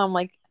become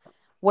like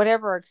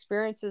whatever our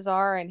experiences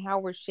are and how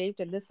we're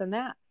shaped and this and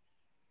that.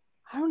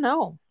 I don't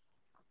know.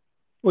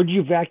 Or did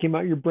you vacuum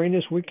out your brain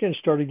this weekend and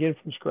start again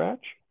from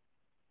scratch?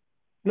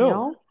 No.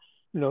 No.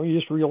 No, you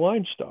just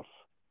realigned stuff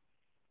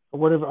or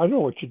whatever. I don't know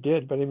what you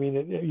did, but I mean,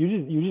 you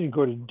didn't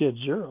go to dead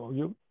zero.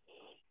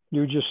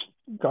 You just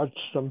got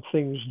some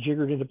things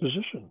jiggered into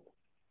position,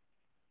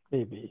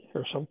 maybe,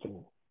 or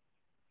something.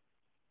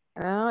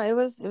 No, it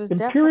was definitely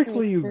an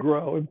Empirically, you experience.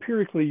 grow.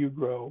 Empirically, you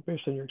grow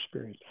based on your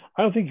experience.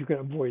 I don't think you can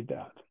avoid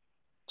that.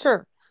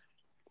 Sure.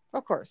 Of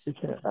You course. That's,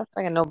 can't. that's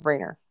like a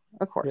no-brainer.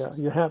 Of Yeah, course.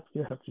 you have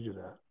to do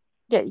that.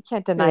 Yeah, you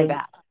can't deny And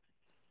that.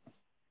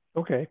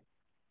 okay,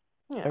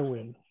 Yeah. I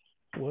win.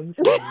 One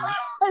for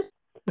me.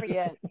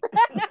 Forget.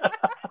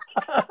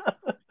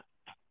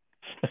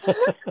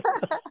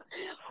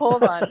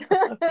 Hold on.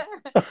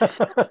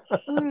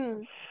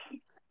 Hmm.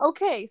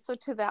 Okay, so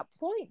to that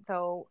point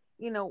though,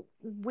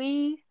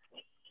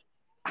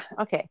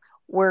 okay,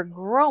 we're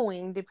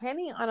growing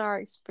depending on our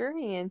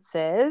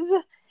experiences.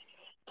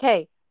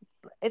 Okay,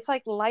 it's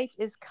like life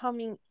is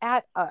coming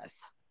at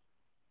us.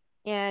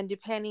 And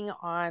depending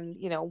on,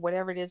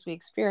 whatever it is we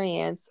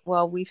experience,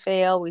 well, we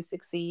fail, we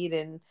succeed,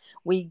 and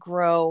we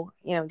grow,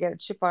 get a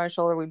chip on our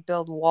shoulder, we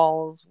build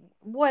walls,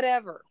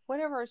 whatever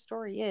our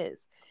story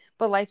is.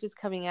 But life is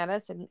coming at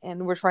us,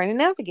 and we're trying to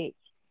navigate.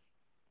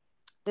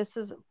 This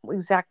is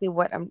exactly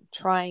what I'm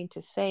trying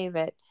to say,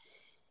 that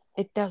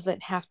it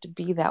doesn't have to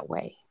be that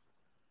way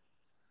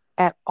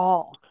at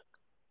all.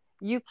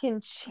 You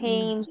can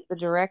change the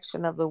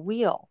direction of the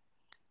wheel.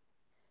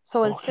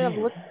 So Okay.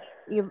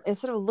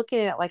 instead of looking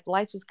at it like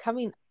life is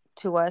coming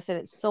to us and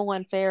it's so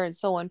unfair and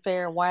so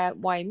unfair,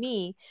 why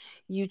me?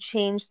 You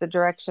change the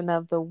direction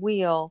of the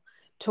wheel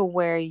to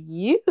where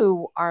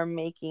you are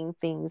making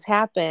things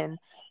happen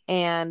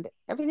and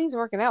everything's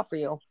working out for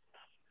you.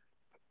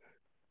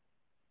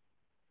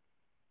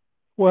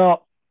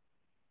 Well,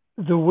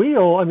 the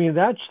wheel. I mean,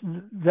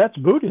 that's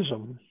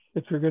Buddhism.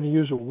 If you're going to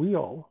use a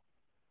wheel,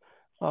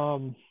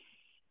 um,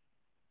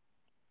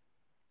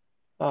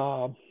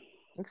 uh,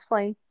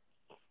 Explain.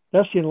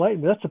 that's the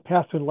enlightenment. That's the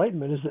path to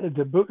enlightenment. Is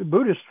the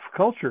Buddhist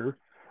culture,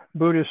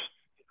 Buddhist?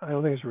 I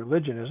don't think it's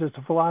religion. It's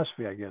a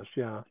philosophy, I guess.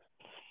 Yeah,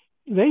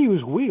 they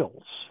use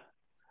wheels,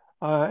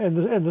 and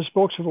the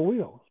spokes of a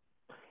wheel,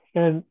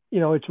 and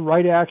it's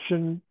right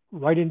action,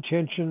 right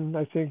intention.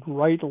 I think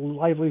right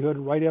livelihood,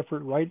 right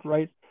effort,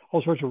 right,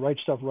 all sorts of right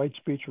stuff, right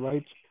speech,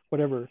 right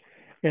whatever,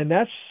 and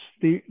that's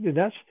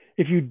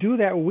if you do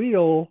that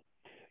wheel,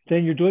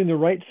 then you're doing the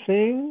right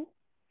thing.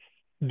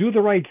 Do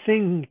the right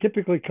thing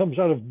typically comes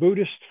out of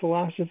Buddhist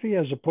philosophy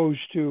as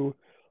opposed to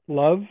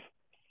love.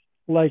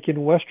 Like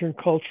in Western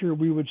culture,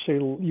 you would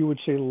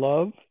say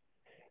love.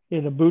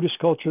 In a Buddhist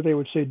culture, they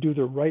would say do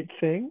the right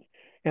thing.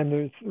 And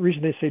the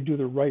reason they say do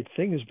the right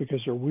thing is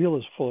because their wheel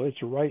is full. It's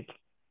right.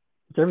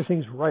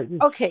 Everything's right.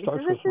 It Okay,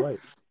 starts with isn't this right.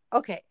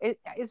 okay?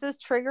 Is this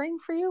triggering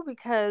for you?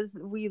 Because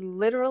we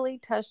literally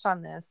touched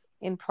on this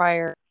in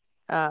prior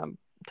um,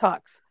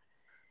 talks.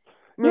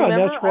 Yeah, and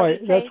Remember, I was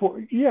saying,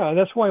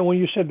 that's why when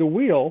you said the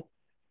wheel,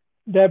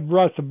 that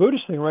brought the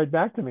Buddhist thing right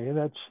back to me. And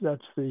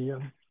that's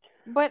the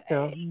but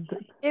yeah.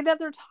 in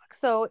other talks,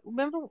 so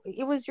remember,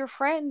 it was your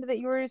friend that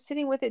you were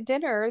sitting with at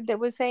dinner that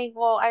was saying,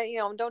 "Well,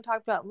 don't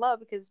talk about love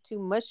because it's too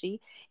mushy,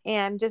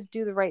 and just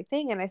do the right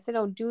thing." And I said,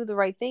 "No, do the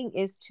right thing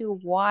is too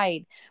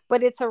wide,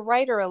 but it's a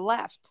right or a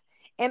left."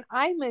 And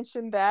I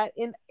mentioned that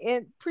in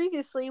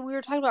previously we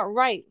were talking about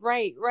right,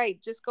 right, right,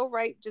 just go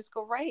right,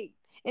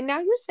 and now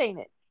you're saying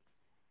it.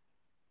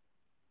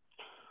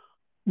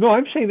 No,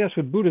 I'm saying that's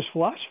what Buddhist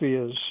philosophy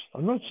is.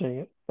 I'm not saying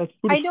it. That's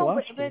I Buddhist know,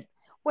 but philosophy.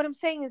 what I'm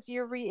saying is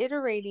you're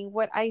reiterating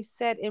what I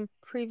said in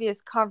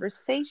previous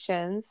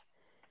conversations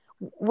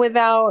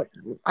without,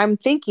 I'm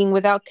thinking,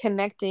 without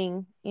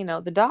connecting,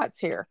 the dots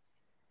here,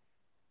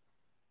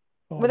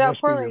 Oh, without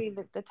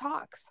correlating the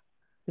talks.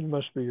 it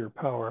must be your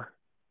power.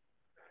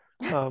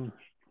 Um,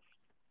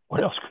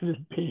 what else could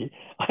it be?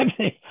 I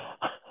mean,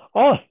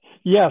 oh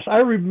yes,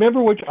 I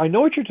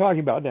know what you're talking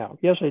about now.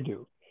 Yes, I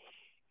do.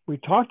 We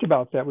talked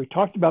about that. We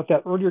talked about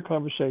that earlier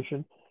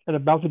conversation and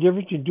about the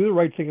difference between do the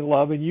right thing and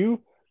love. And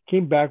you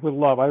came back with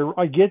love.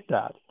 I get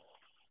that.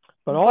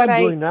 But all But I'm I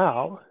doing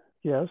now,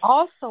 yes.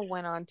 also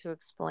went on to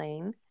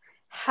explain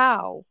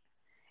how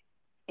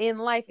in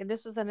life, and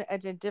this was a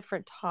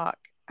different talk.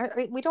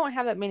 We don't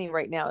have that many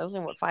right now. It was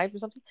only what, five or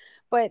something,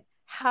 but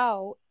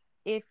how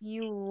if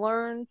you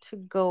learn to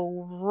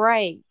go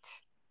right,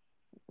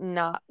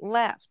 not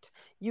left.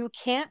 You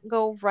can't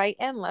go right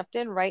and left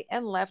and right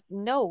and left.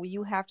 No,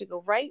 you have to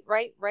go right,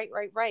 right, right,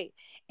 right, right.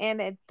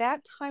 And at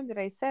that time that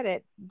I said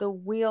it, the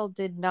wheel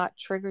did not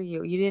trigger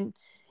you. You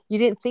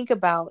didn't think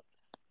about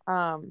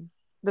um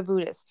the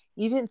Buddhist.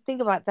 You didn't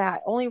think about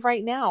that. Only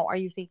right now are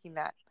you thinking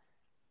that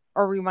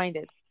or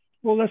reminded.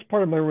 Well, that's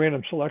part of my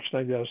random selection,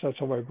 I guess. That's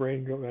how my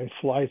brain goes. I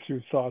fly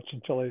through thoughts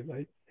until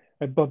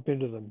I bump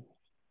into them.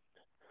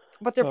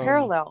 But they're Um,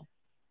 parallel.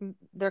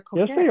 They're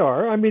yes, they coherent.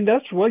 are. I mean,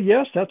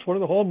 yes, that's one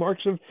of the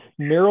hallmarks of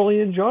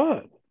Marilee and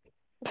John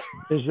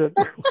is that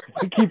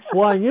we keep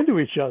flying into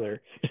each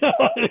other.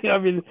 I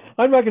mean,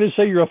 I'm not going to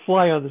say you're a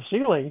fly on the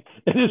ceiling.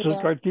 It isn't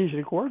Yeah.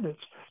 Cartesian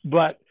coordinates,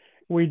 but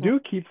we do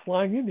keep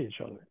flying into each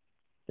other.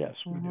 Yes,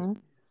 we do.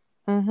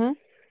 Mm-hmm. Mm-hmm.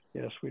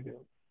 Yes, we do.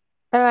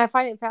 And I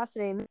find it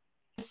fascinating.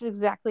 This is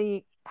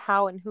exactly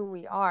how and who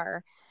we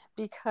are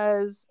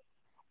because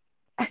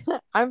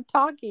I'm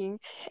talking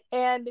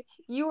and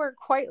you are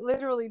quite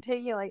literally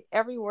taking like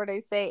every word I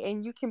say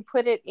and you can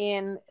put it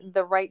in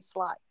the right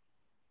slot.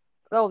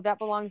 Oh, that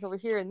belongs over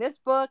here in this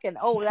book, and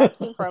oh, that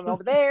came from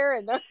over there,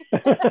 and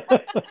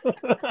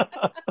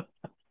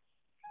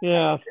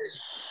Yeah,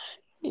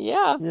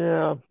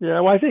 yeah. yeah.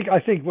 Well,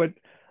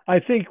 I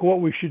think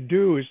what we should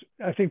do is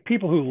I think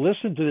people who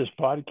listen to this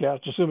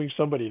podcast, assuming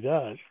somebody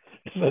does,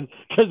 because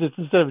it's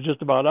instead of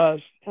just about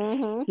us,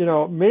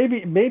 Mm-hmm.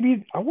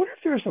 maybe I wonder if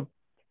there's a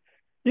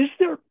is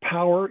there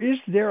power? Is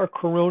there a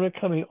corona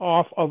coming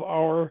off of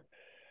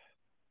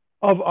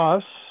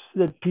us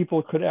that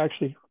people could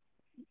actually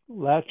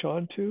latch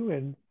onto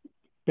and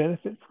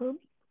benefit from?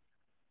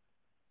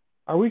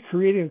 Are we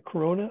creating a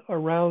corona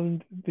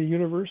around the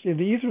universe? Is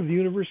the ether of the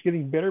universe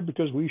getting better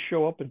because we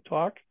show up and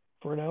talk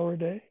for an hour a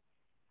day?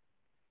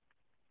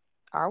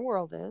 Our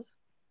world is,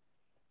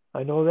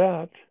 I know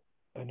that.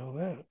 I know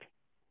that.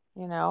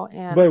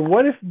 and But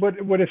what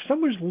if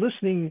someone's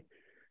listening?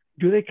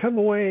 Do they come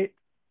away?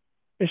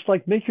 It's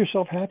like make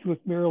yourself happy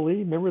with Marilee.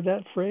 Remember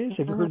that phrase?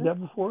 Have you heard mm-hmm. that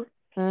before?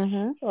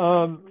 Mm-hmm.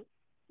 Um,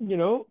 you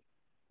know,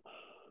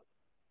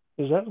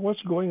 is that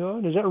what's going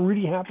on? Is that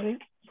really happening?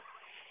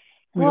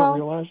 We don't Well,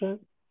 realize that.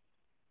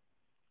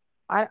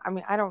 I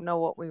mean, I don't know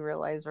what we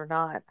realize or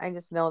not. I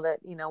just know that,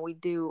 we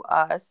do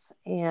us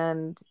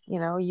and,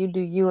 you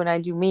do you and I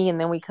do me, and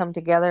then we come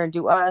together and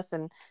do us,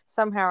 and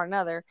somehow or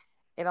another,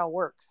 it all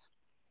works.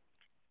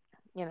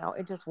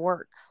 It just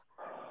works.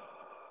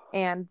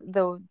 And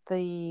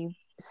the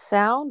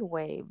sound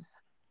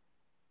waves,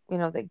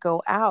 that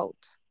go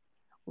out,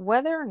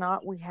 whether or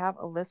not we have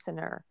a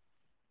listener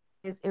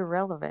is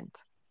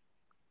irrelevant.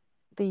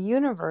 The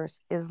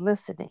universe is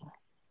listening.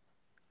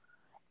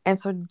 And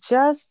so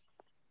just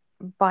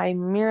by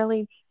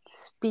merely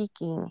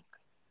speaking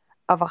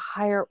of a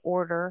higher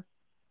order,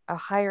 a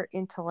higher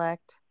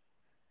intellect,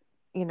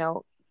 you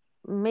know,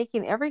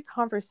 making every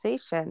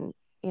conversation,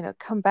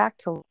 come back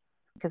to,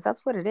 because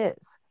that's what it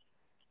is.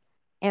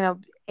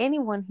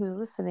 Anyone who's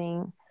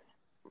listening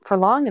for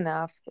long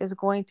enough is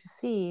going to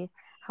see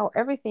how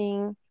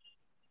everything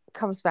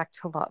comes back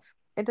to love.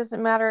 It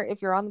doesn't matter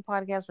if you're on the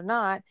podcast or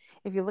not.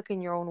 If you look in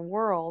your own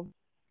world,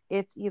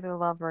 it's either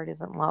love or it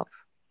isn't love.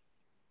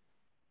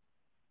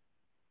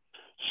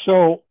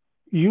 So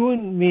you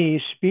and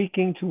me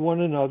speaking to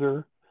one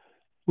another,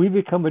 we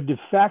become a de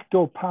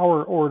facto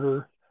power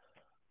order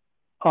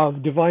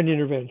of divine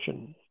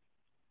intervention,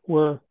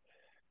 where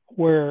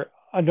where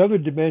another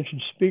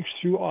dimension speaks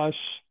through us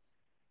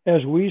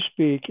as we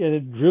speak, and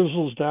it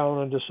drizzles down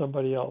onto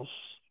somebody else.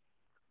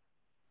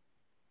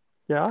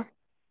 Yeah,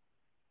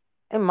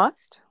 It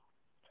must.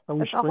 are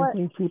we It's all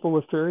sprinkling people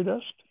with fairy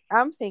dust?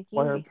 I'm Why thinking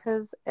are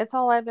because it's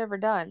all I've ever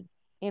done.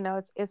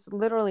 It's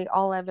literally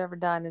all I've ever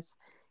done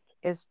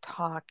is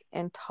talk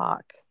and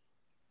talk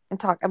and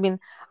talk. I mean,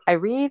 I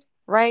read,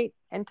 write,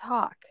 and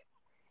talk.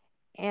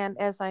 And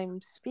as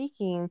I'm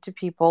speaking to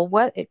people,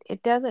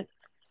 it doesn't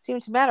seem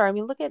to matter. I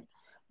mean, look at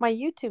my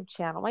YouTube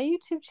channel. My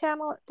YouTube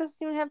channel doesn't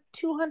even have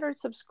 200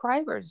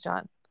 subscribers,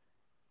 John.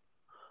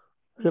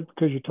 is it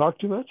because you talk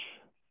too much?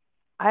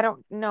 I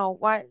don't know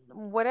why,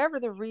 whatever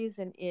the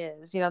reason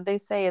is, they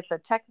say it's a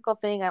technical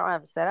thing. I don't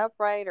have it set up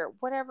right or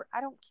whatever.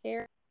 I don't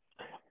care.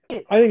 I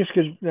It's think it's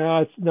because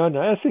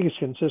no. I think it's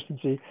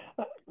consistency.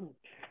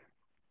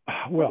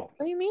 Well,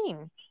 what do you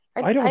mean?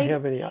 I, I don't I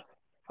have any.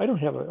 I don't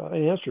have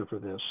an answer for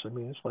this. I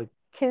mean, it's like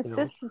it's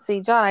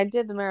consistency, John. I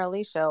did the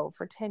Marilee show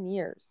for 10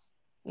 years,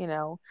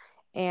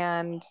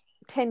 and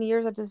 10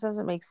 years, it just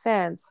doesn't make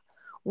sense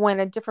when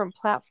a different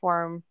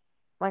platform,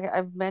 like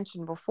I've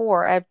mentioned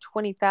before, I have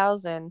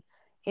 20,000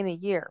 in a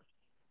year.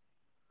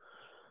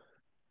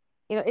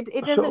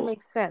 It doesn't so.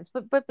 make sense.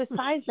 But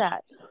besides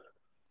that,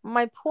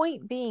 my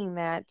point being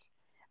that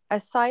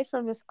aside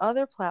from this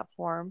other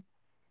platform,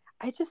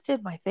 I just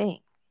did my thing.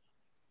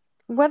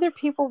 Whether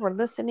people were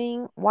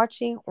listening,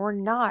 watching, or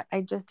not,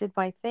 I just did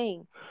my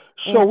thing.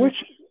 So And which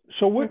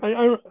so what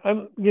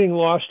I'm getting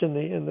lost in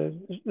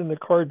the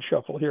card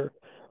shuffle here.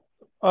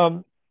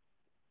 Um,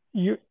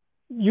 you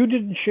you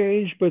didn't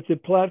change, but the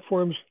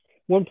platforms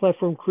one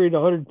platform created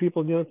 100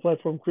 people, and the other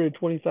platform created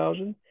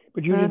 20,000,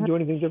 but you didn't Hmm. do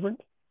anything different.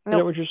 Is that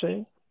Nope. what you're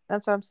saying?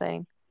 That's what I'm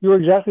saying. You're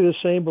exactly the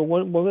same, but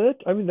one. Well,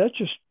 I mean, that's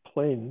just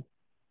plain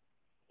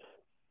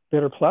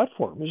better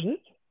platform, isn't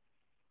it?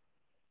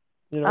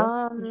 You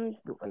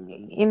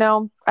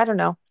know, I don't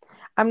know.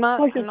 I'm not.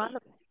 like I'm not.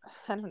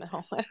 I don't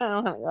know. I don't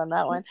know how to go on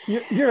that one.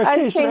 you're a I've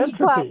case of changed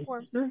entropy.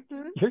 platforms. Hmm?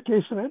 You're a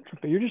case of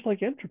entropy. You're just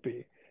like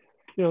entropy.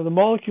 The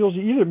molecules.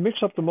 You either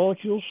mix up the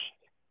molecules.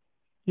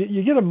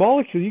 You get a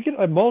molecule. You get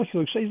a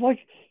molecule. So you're like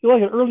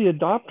an early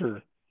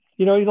adopter.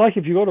 Like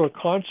if you go to a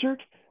concert,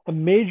 a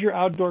major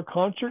outdoor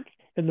concert,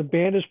 and the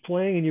band is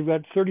playing, and you've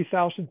got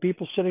 30,000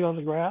 people sitting on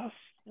the grass,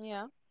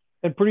 Yeah.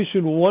 and pretty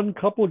soon one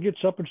couple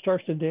gets up and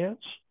starts to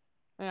dance,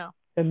 Yeah.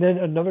 and then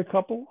another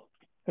couple,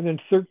 and then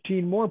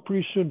 13 more.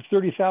 Pretty soon,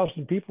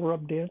 30,000 people are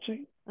up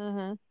dancing.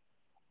 Hmm.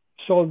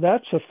 So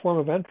that's a form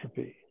of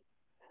entropy.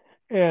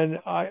 And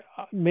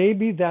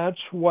maybe that's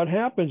what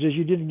happens is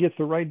you didn't get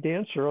the right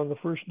dancer on the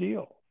first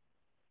deal.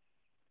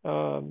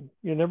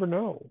 You never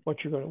know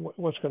what's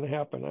going to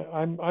happen.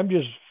 I'm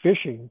just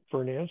fishing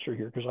for an answer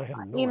here because I have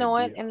You no know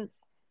what? idea. And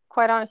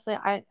quite honestly,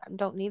 I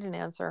don't need an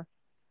answer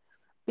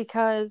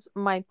because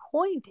my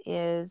point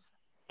is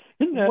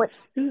Isn't that? what.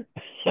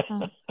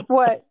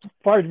 What?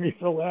 Pardon me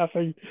for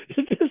laughing.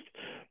 Just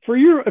for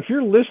you, if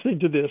you're listening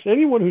to this,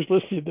 anyone who's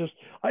listening to this,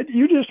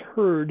 you just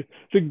heard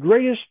the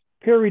greatest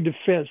Perry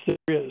defense there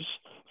is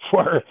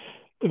for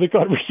the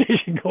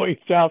conversation going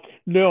south.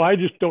 No, I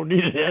just don't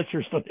need an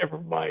answer, so never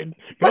mind.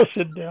 Go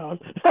sit down.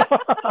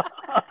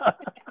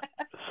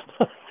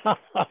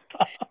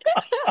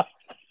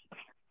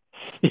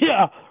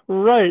 Yeah,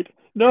 right.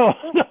 No,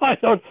 no, I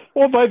don't.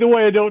 Oh, by the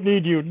way, I don't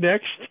need you.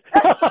 Next.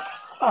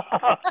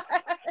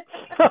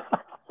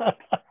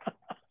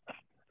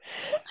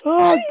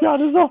 Oh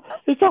God,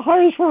 it's the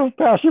highest form of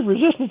passive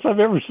resistance I've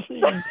ever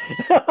seen. I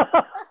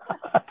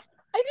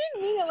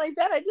didn't mean it like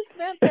that. I just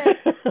meant that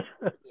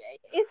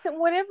it's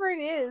whatever it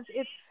is,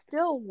 it's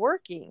still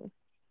working.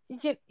 You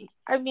can,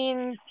 I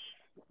mean,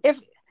 if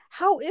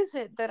how is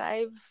it that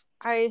I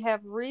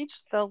have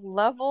reached the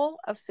level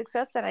of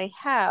success that I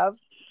have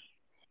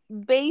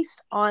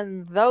based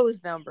on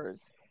those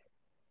numbers?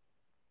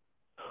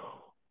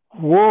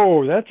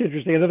 Whoa, that's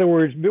interesting. In other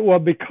words, well,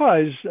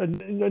 because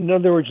in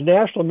other words,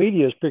 national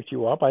media has picked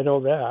you up. I know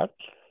that.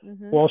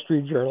 Mm-hmm. Wall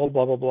Street Journal,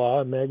 blah blah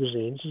blah,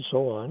 magazines and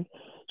so on.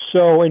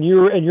 So, and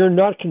you're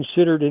not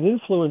considered an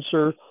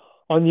influencer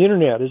on the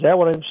internet. Is that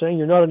what I'm saying?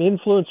 You're not an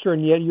influencer,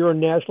 and yet you're on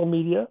national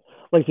media.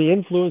 Like the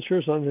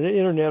influencers on the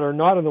internet are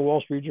not in the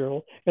Wall Street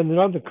Journal, and they're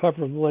not on the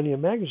cover of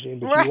Millennium magazine,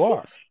 but Right. you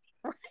are.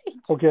 Right.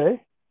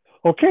 Okay.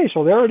 Okay.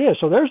 So there it is.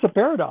 So there's the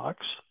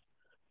paradox.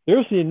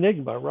 There's the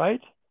enigma,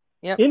 right?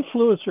 Yep.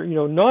 Influencer,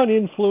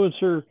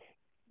 non-influencer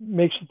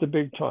makes it the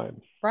big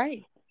time.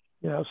 Right.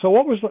 Yeah. So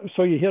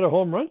you hit a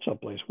home run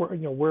someplace.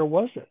 Where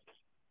was it?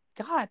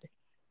 God,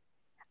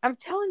 I'm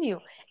telling you,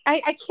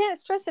 I can't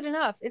stress it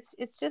enough.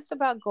 It's just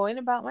about going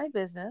about my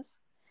business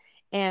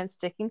and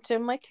sticking to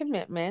my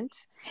commitment.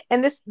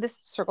 And this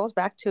circles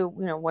back to,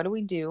 what do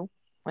we do?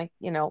 Like,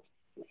 in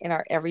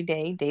our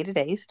everyday,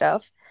 day-to-day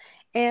stuff.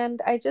 And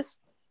I just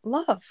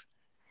love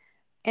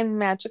and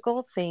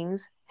magical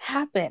things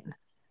happen.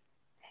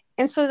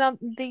 And so now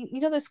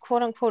this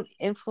quote unquote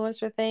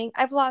influencer thing,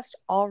 I've lost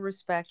all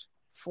respect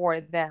for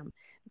them.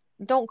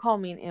 Don't call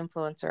me an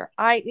influencer.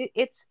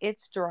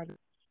 It's derogatory,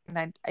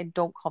 and I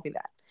don't call me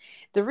that.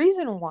 The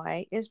reason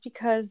why is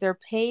because they're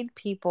paid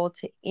people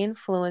to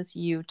influence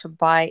you to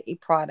buy a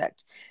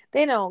product.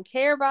 They don't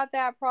care about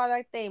that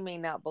product. They may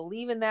not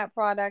believe in that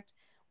product,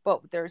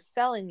 but they're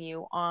selling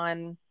you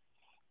on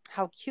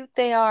how cute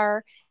they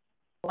are,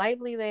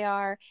 lively they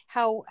are,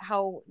 how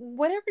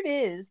whatever it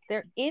is,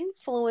 they're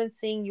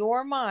influencing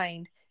your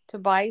mind to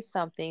buy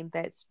something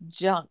that's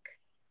junk.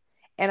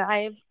 And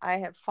I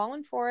have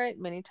fallen for it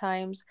many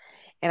times,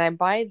 and I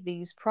buy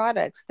these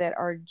products that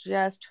are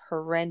just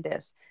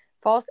horrendous,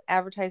 false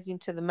advertising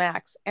to the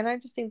max, and I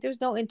just think there's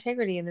no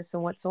integrity in this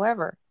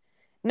whatsoever.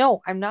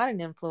 No, I'm not an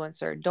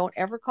influencer. Don't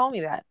ever call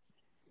me that.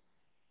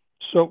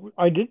 So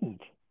I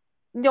didn't.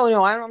 No,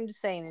 no, I'm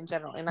just saying in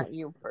general, and not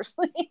you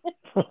personally.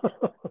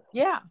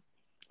 Yeah.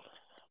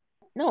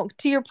 No,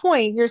 to your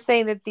point, you're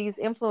saying that these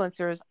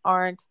influencers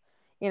aren't,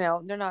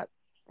 they're not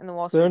in the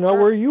Wall They're Street not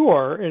Journal. where you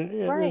are,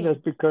 and Right. that's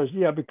because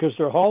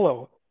they're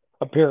hollow.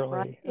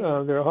 Apparently,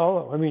 Right. they're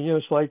hollow. I mean,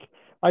 it's like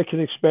I can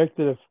expect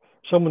that if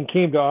someone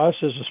came to us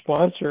as a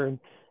sponsor and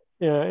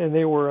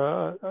they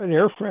were an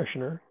air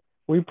freshener,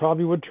 we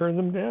probably would turn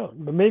them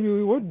down, but maybe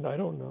we wouldn't. I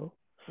don't know.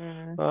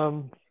 Mm-hmm.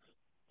 Um,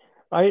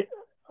 I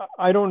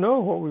I don't know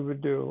what we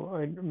would do.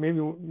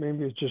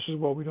 Maybe it's just as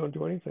well we don't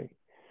do anything.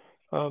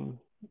 Um,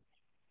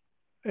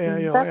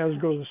 and That's as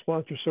goes the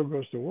sponsor, so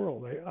goes the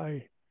world.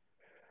 I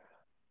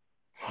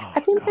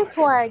Oh think that's gosh,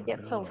 I why I don't get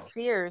so know.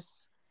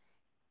 fierce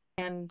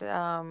and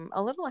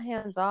a little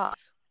hands off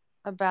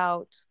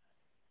about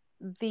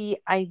the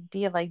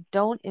idea. Like,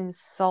 don't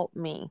insult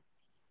me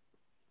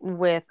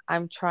with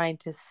I'm trying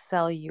to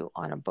sell you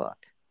on a book.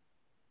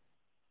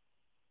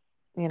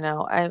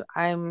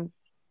 I'm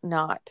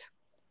not.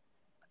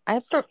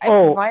 I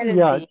Oh, provided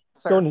yeah. the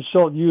answer. Don't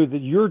insult you that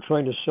you're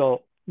trying to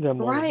sell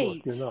them on a book.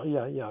 Right. You're not.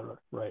 Yeah, yeah,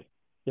 right.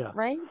 Yeah,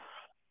 Right.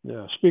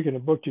 yeah. Speaking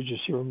of book, did you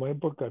see where my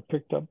book got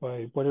picked up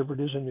by whatever it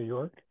is in New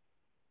York?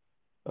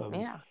 Um,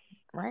 Yeah.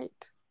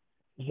 Right.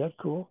 is that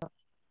cool?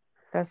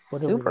 That's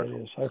Whatever super that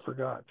cool. is, I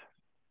forgot.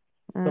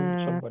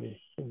 Mm,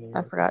 Somebody in New I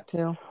York. forgot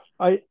to.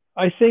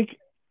 I think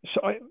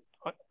so.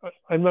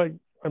 I'm not.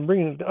 I'm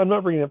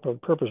not bringing it up on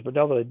purpose, but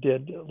now that I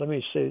did, let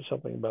me say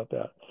something about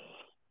that.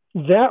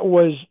 That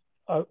was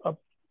a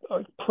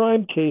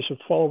prime case of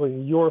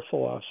following your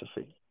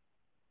philosophy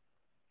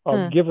of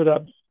Hmm. give it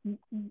up,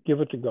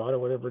 give it to God or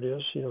whatever it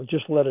is.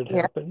 Just let it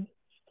Yeah. happen.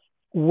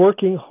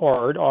 Working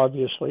hard,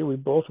 obviously, we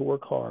both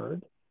work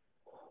hard.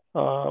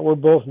 We're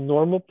both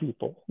normal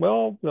people.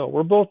 Well, no,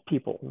 we're both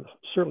people.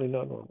 Certainly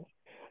not normal,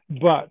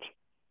 but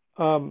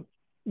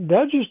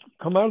that just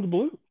come out of the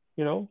blue.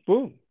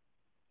 Boom.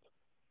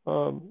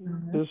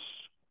 Hmm. This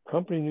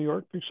company in New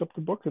York picks up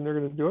the book and they're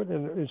going to do it,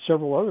 and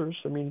several others.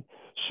 I mean,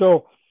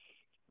 so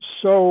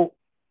so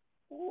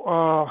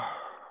uh,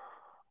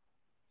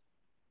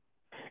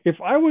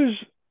 if I was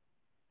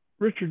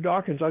Richard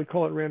Dawkins, I'd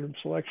call it random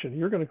selection.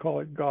 You're going to call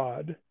it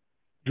God.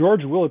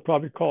 George Will would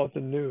probably call it the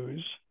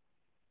news.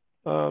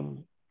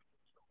 Um,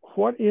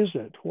 what is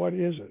it? What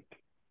is it?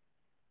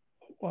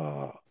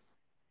 Uh,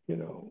 you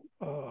know,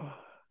 uh,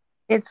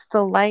 It's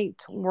the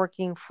light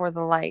working for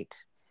the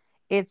light.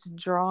 It's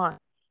drawn,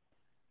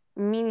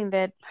 meaning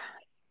that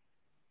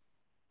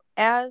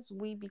as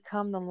we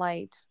become the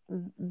light,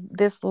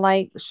 this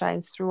light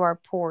shines through our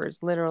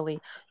pores, literally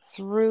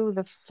through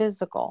the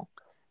physical,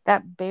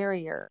 that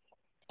barrier,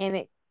 and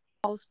it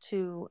calls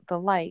to the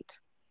light.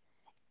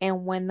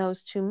 And when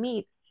those two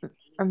meet,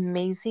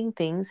 amazing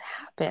things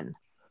happen.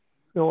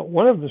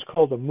 one of them is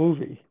called a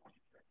movie.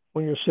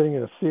 When you're sitting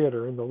in a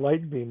theater and the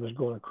light beam is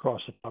going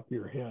across the top of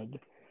your head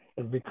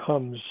and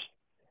becomes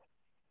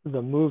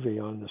the movie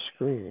on the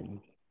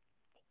screen,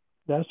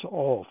 that's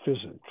all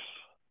physics.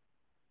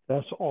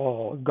 That's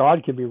all.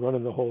 God could be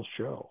running the whole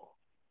show,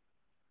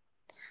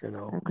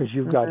 because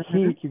you've got Hmm.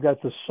 heat, you've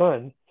got the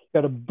sun, you've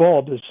got a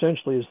bulb that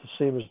essentially is the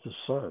same as the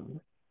sun,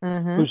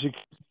 Hmm. whose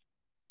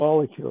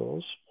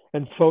molecules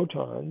and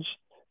photons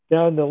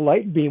down the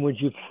light beam,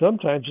 which you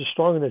sometimes is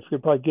strong enough you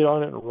could probably get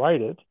on it and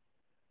write it,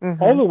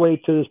 all Hmm. the way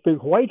to this big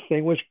white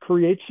thing, which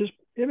creates this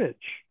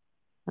image.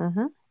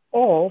 Hmm.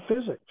 All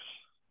physics,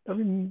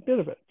 every bit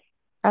of it.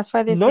 That's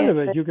why they None say of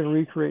it that you can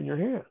recreate in your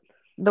hand,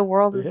 the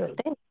world your is a head.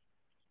 stage.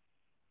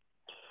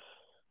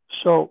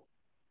 So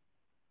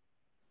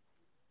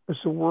is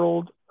the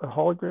world a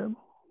hologram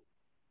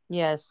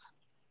Yes.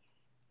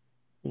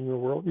 in your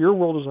world? Your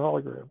world is a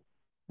hologram.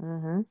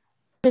 Hmm.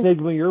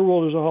 Enigma, your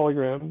world is a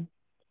hologram.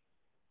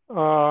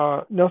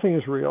 Nothing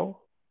is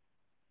real.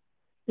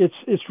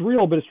 It's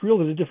real, but it's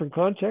real in a different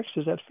context.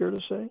 Is that fair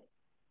to say?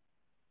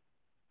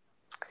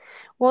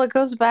 Well, it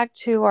goes back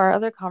to our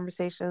other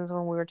conversations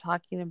when we were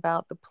talking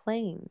about the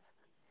planes.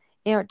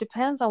 It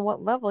depends on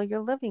what level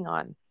you're living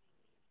on.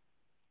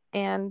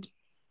 And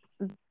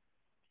the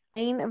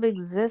plane of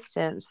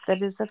existence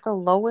that is at the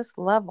lowest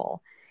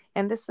level.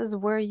 And this is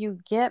where you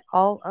get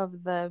all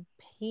of the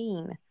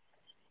pain,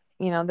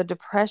 the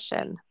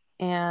depression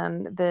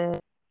and the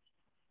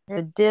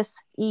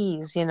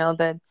dis-ease,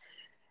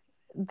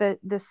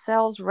 the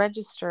cells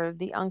register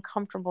the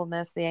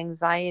uncomfortableness, the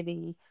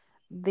anxiety,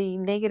 the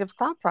negative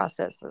thought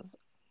processes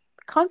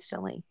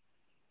constantly.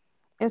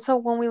 And so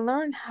when we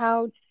learn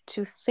how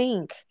to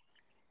think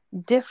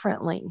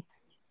differently,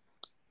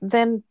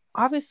 then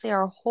obviously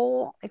our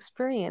whole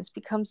experience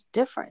becomes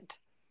different.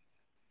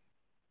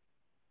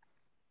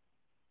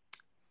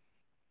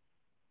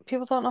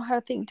 People don't know how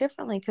to think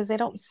differently because they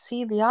don't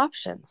see the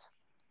options.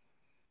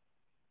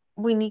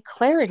 We need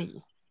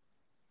clarity.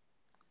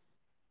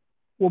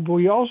 Well, but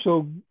we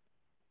also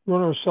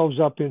run ourselves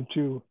up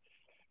into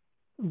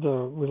the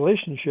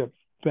relationship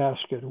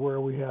basket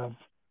where we have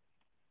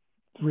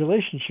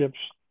relationships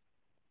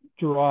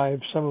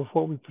derive some of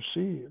what we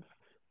perceive,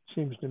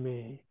 seems to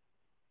me.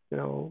 You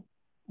know,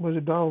 was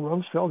it Donald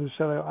Rumsfeld who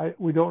said,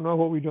 we don't know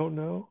what we don't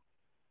know?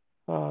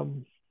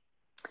 Um,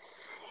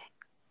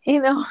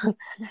 You know,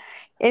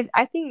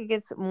 I think it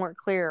gets more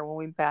clear when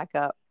we back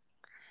up.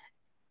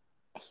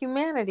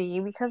 Humanity,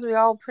 because we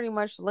all pretty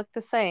much look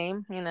the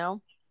same,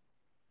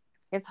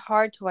 it's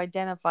hard to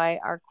identify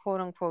our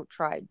quote unquote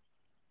tribe.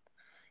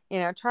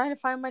 Trying to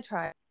find my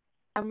tribe.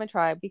 I'm a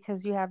tribe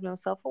because you have no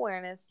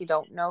self-awareness, you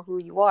don't know who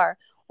you are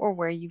or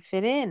where you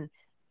fit in.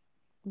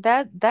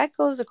 That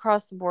goes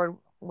across the board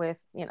with,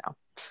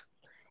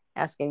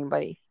 ask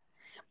anybody.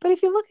 But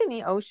if you look in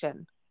the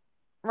ocean,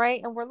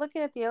 right? And we're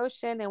looking at the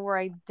ocean and we're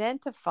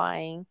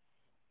identifying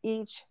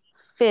each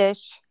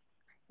fish.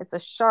 It's a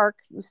shark,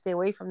 you stay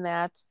away from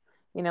that.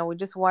 We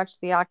just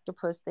watched the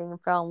octopus thing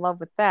and fell in love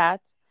with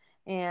that.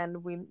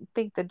 And we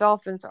think the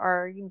dolphins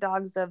are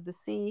dogs of the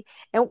sea.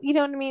 And you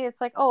know what I mean? It's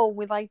like, oh,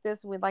 we like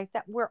this, we like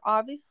that. We're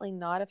obviously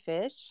not a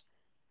fish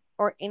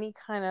or any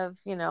kind of,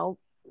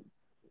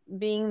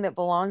 being that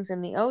belongs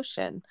in the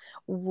ocean.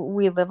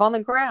 We live on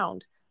the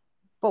ground,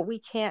 but we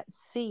can't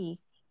see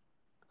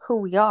who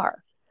we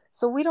are.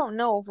 So we don't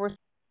know if we're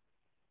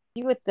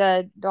with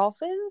the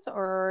dolphins,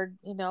 or,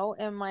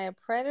 am I a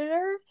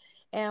predator?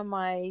 Am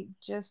I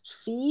just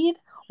feed?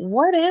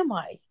 What am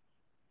I?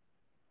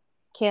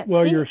 Can't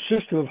Well, see you're it. a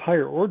system of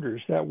higher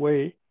orders. That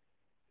way,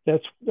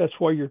 that's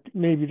why you're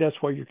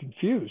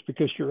confused,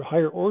 because you're a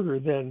higher order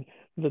than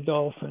the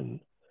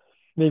dolphin.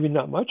 Maybe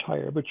not much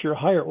higher, but you're a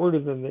higher order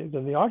than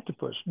the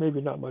octopus.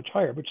 Maybe not much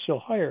higher, but still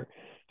higher,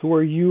 to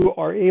where you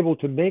are able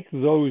to make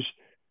those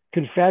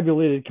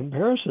confabulated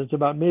comparisons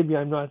about maybe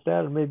I'm not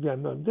that or maybe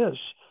I'm not this.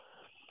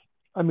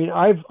 I mean,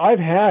 I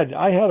had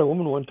a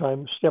woman one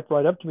time step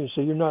right up to me and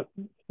say,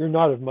 you're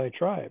not of my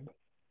tribe."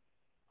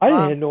 I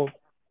didn't Wow. have no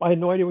I had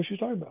no idea what she was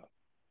talking about.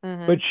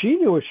 Mm-hmm. But she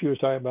knew what she was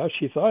talking about.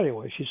 She thought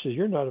anyway. She says,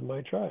 "You're not of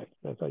my tribe."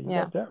 I thought, you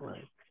Yeah. got that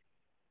right.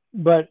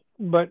 But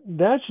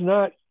that's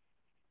not.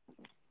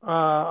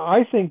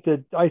 I think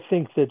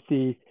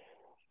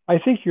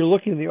you're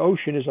looking at the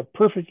ocean as a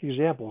perfect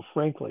example,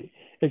 frankly,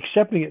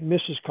 excepting it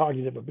misses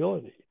cognitive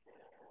ability.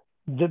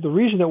 The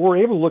reason that we're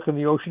able to look in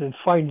the ocean and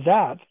find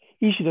that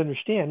easy to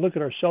understand, look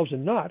at ourselves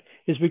and not,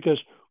 is because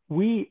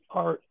we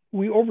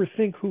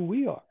overthink who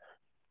we are,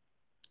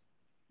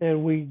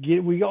 and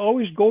we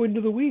always go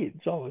into the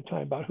weeds all the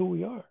time about who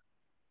we are.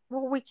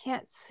 Well, we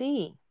can't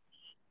see,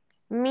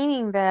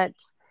 meaning that,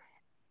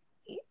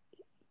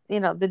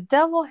 the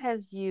devil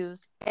has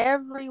used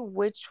every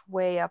which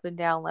way, up and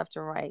down, left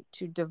and right,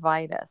 to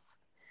divide us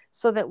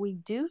so that we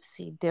do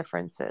see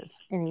differences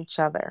in each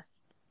other.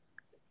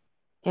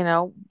 You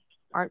know,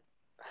 our,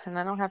 and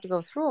I don't have to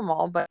go through them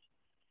all, but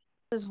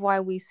this is why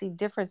we see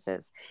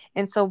differences.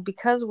 And so,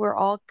 because we're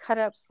all cut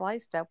up,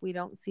 sliced up, we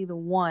don't see the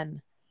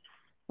one,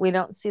 we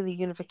don't see the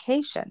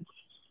unification.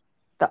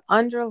 The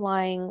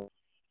underlying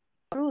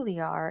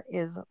truly are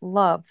is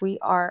love. We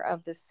are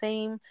of the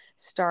same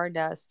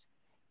stardust,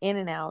 in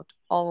and out,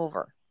 all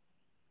over.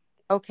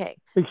 Okay,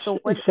 so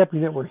what?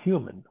 Accepting that we're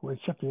human. We're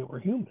accepting that we're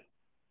human.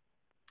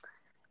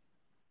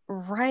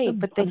 Right, Um,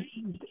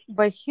 um,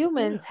 but yeah,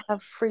 humans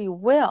have free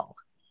will.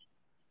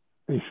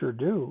 they sure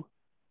do.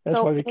 That's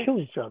So why they kill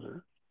each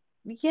other.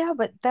 yeah,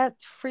 but that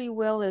free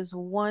will is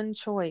one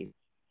choice.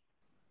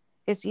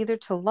 It's either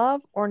to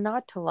love or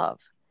not to love.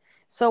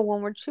 So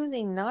when we're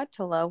choosing not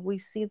to love, we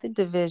see the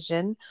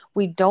division.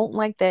 We don't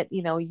like that,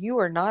 you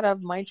are not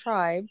of my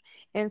tribe.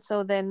 And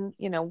so then,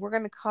 we're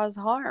going to cause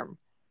harm.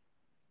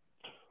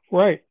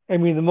 Right. I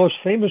mean, the most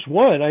famous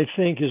one, I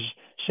think, is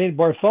St.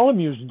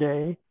 Bartholomew's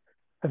Day.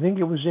 I think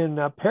it was in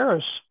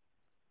Paris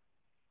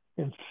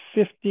in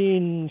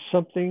 15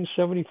 something,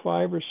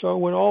 75 or so,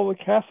 when all the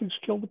Catholics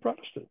killed the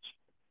Protestants.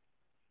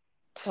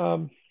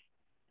 Um,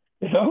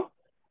 you know,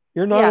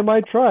 you're not Yeah. in my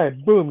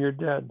tribe. Boom, you're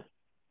dead.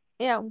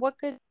 Yeah. What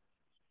good?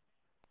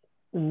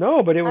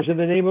 No, but it was in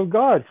the name of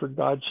God, for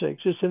God's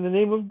sakes. It's in the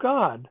name of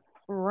God.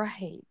 You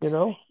Right.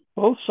 know,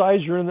 both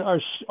sides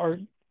are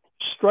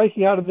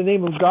striking out in the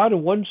name of God,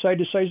 and one side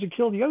decides to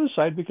kill the other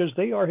side because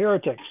they are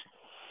heretics.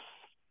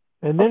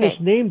 And then it's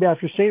Okay. named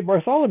after Saint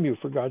Bartholomew,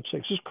 for God's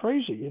sakes. It's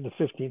crazy in the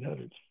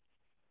 1500s.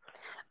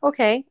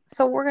 Okay.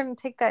 So we're going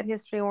to take that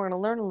history and we're going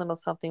to learn a little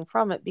something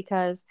from it,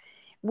 because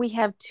we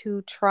have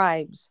two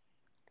tribes.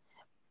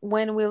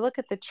 When we look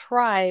at the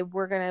tribe,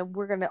 we're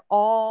gonna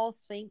all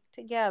think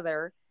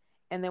together,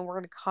 and then we're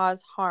gonna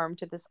cause harm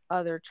to this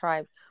other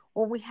tribe.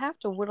 Well, we have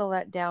to whittle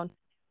that down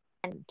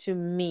to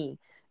me,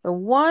 the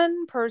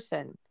one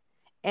person,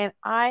 and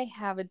I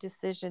have a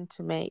decision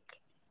to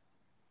make.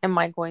 Am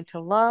I going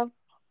to love,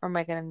 or am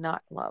I going to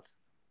not love?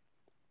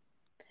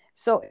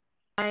 So if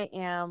I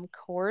am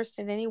coerced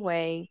in any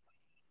way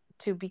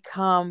to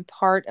become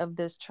part of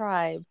this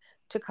tribe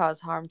to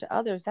cause harm to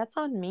others, that's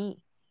on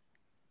me.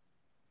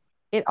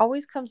 It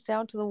always comes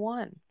down to the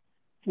one.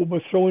 Well,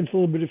 but throw in a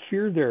little bit of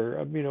fear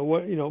there.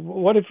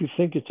 What if you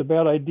think it's a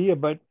bad idea,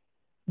 but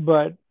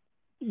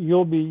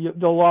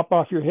they'll lop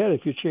off your head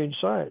if you change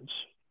sides.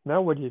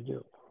 Now what do you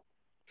do?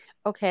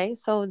 Okay,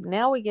 so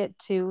now we get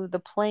to the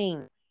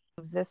plane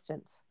of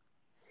existence.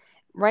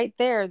 Right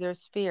there,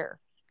 there's fear,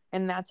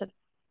 and that's a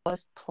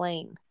lowest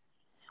plane.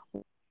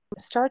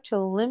 Start to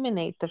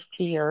eliminate the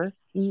fear.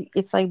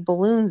 It's like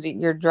balloons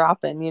you're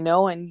dropping, and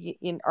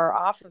or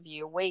off of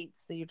you,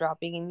 weights that you're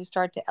dropping, and you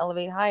start to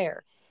elevate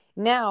higher.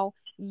 Now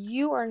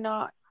you are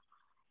not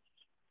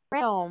a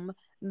realm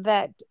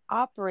that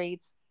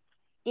operates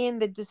in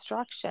the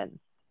destruction.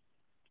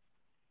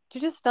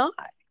 You're just not.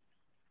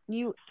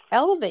 You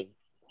elevate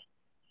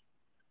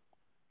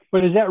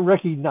But is that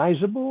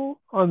recognizable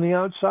on the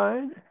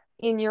outside?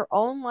 in your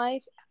own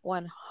life.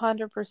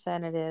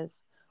 100% it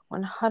is.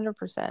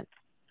 100%.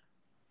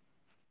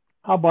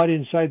 How about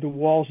inside the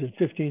walls in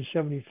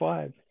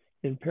 1575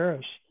 in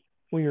Paris,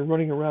 when you're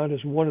running around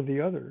as one or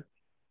the other,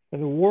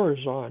 and the war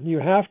is on? You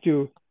have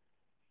to,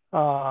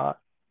 uh,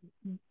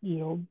 you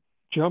know,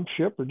 jump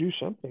ship or do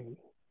something.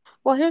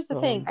 Well, here's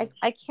the thing. Um,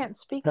 I can't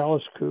speak to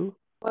Palace coup.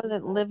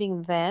 wasn't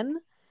living then.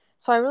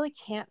 So I really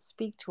can't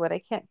speak to it. I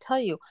can't tell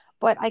you,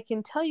 but I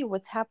can tell you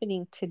what's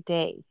happening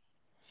today.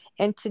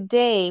 And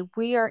today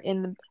we are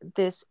in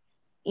this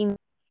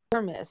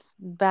enormous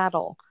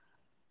battle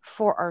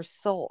for our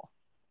soul.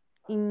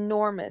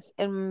 Enormous.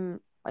 And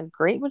a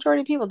great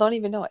majority of people don't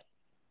even know it.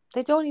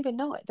 They don't even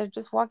know it. They're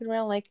just walking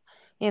around like,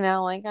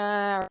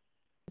 like,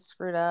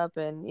 screwed up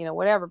and,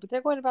 whatever, but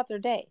they're going about their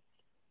day.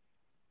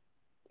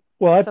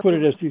 Well, I Some put it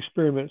people, as the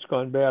experiment's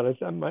gone bad.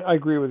 I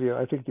agree with you.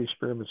 I think the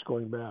experiment's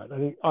going bad. I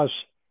think us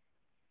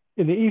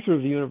in the ether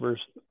of the universe,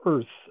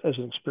 Earth as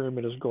an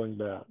experiment is going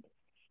bad.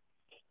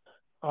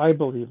 I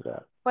believe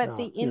that. but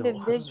the Now,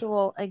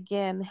 individual,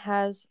 again,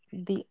 has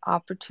the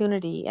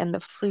opportunity and the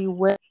free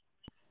will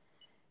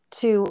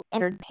to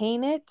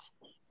entertain it,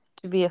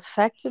 to be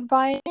affected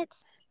by it,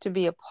 to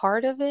be a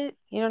part of it,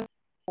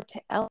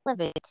 to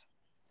elevate.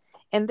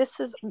 And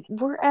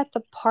we're at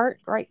the part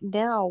right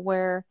now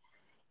where,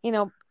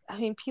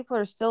 people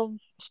are still,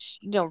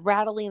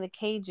 rattling the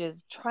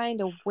cages, trying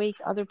to wake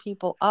other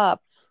people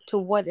up to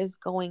what is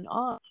going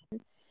on.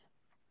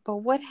 But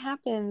what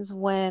happens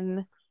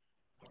when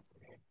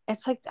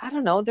it's like, I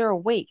don't know, they're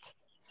awake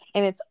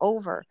and it's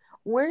over?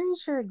 Where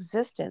is your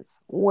existence?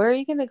 Where are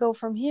you going to go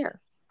from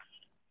here?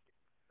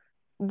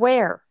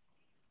 Where?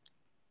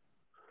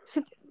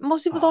 See,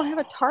 most people don't have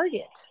a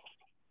target.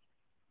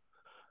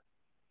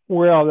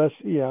 well, that's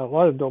yeah. A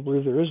lot of them don't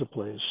believe there is a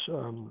place,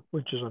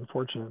 which is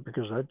unfortunate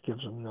because that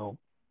gives them no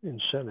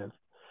incentive.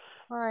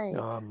 Right.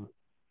 Um,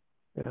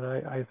 and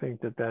I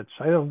think that's.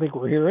 I don't think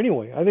we're here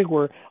anyway. I think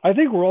we're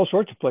all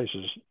sorts of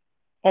places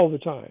all the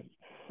time.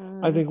 I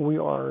Mm-hmm. think we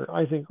are.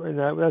 I think and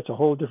that's a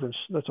whole different.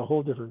 That's a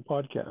whole different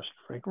podcast,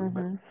 frankly.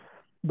 But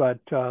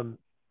Mm-hmm.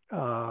 but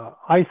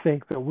I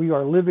think that we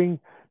are living,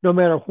 no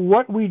matter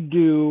what we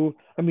do.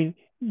 I mean,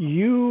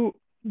 you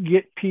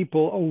get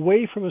people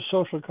away from a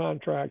social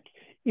contract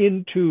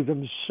into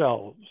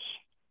themselves.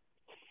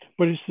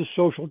 But it's the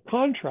social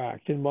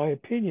contract, in my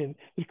opinion,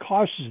 that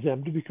causes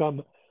them to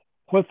become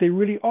what they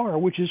really are,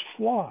 which is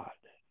flawed.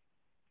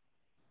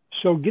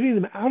 So getting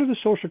them out of the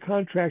social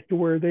contract to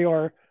where they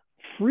are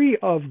free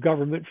of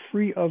government,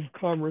 free of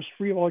commerce,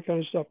 free of all that kind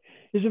of stuff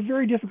is a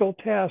very difficult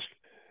task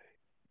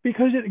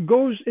because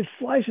it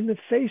flies in the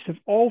face of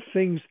all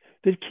things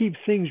that keep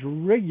things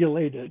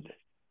regulated.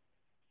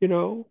 You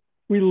know,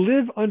 we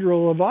live under a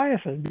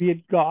leviathan, be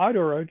it God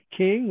or a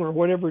king or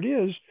whatever it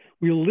is.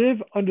 We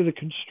live under the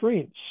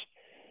constraints,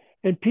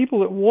 and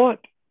people that want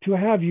to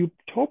have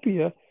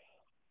utopia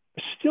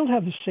still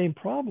have the same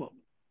problem.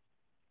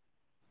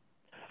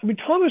 I mean,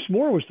 Thomas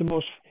More was the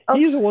most.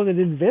 He's the Okay. one that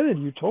invented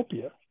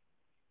utopia.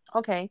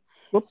 Okay.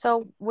 Whoop.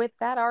 So with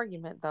that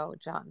argument though,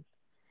 John,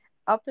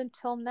 up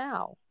until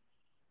now,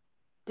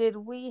 did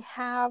we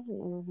have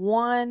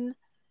one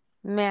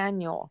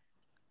manual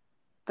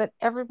that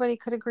everybody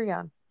could agree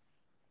on?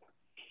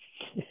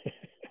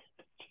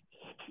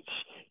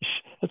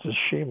 That's a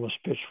shameless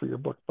pitch for your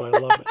book, but I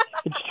love it.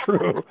 It's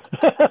true.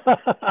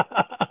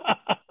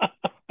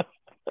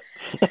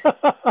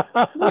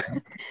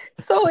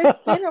 So it's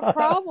been a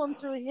problem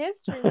through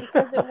history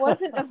because it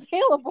wasn't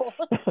available.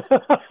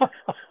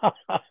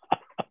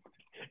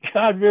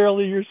 God,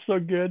 Verily, you're so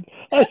good.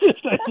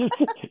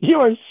 You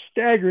are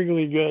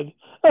staggeringly good.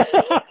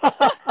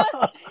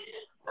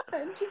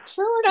 Just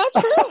true or not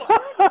true?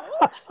 I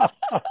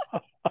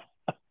don't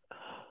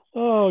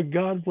Oh,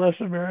 God bless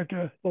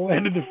America, the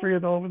land of the free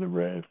and the home of the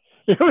brave.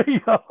 Here we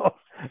go.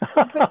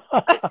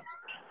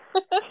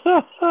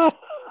 know. But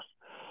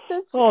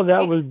that's Oh,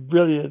 that was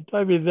brilliant.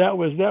 I mean, that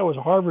was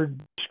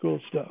Harvard school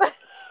stuff.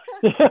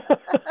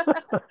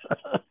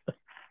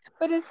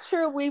 but it's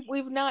true.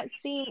 We've not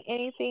seen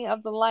anything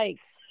of the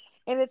likes.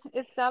 And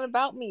it's not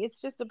about me. It's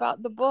just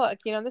about the book.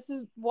 This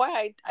is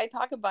why I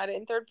talk about it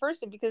in third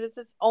person, because it's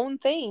its own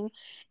thing.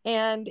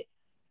 And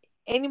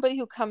anybody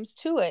who comes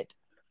to it,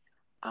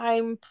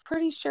 I'm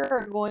pretty sure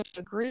are going to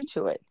agree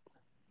to it.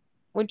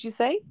 Would you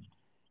say?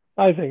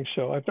 I think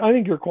so. I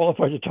think you're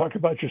qualified to talk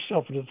about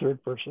yourself in the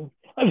third person.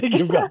 I think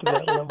you've got to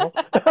that level.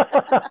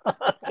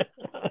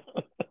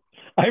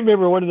 I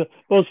remember one of the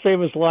most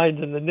famous lines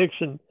in the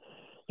Nixon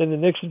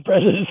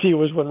presidency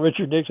was when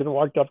Richard Nixon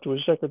walked up to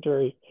his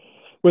secretary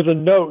with a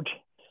note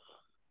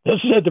that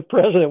said the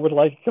president would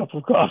like a cup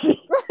of coffee.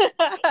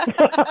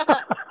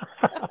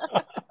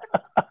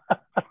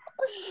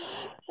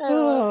 I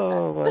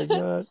love that. Oh my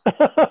God.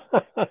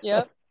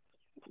 Yep.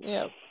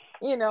 Yep.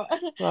 You know.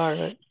 All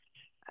right.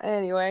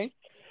 Anyway,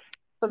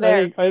 so I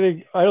there. think I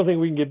think I don't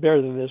think we can get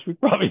better than this. We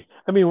probably.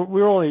 I mean,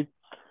 we're only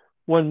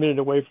 1 minute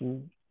away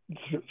from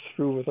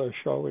through with our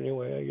show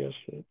anyway. I guess.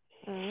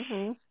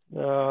 Hmm.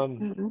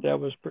 Hmm. That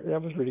was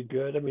really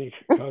good. I mean,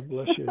 God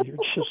bless you. You're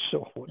just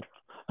so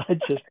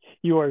wonderful.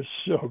 You are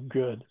so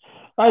good.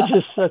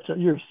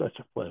 You're such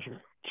a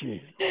pleasure.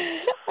 Jeez.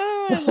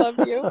 Oh, I love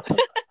you.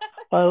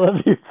 I love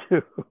you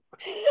too.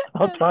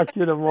 I'll talk to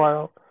you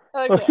tomorrow.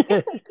 Okay.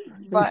 Okay.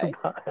 Bye.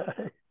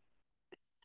 Bye.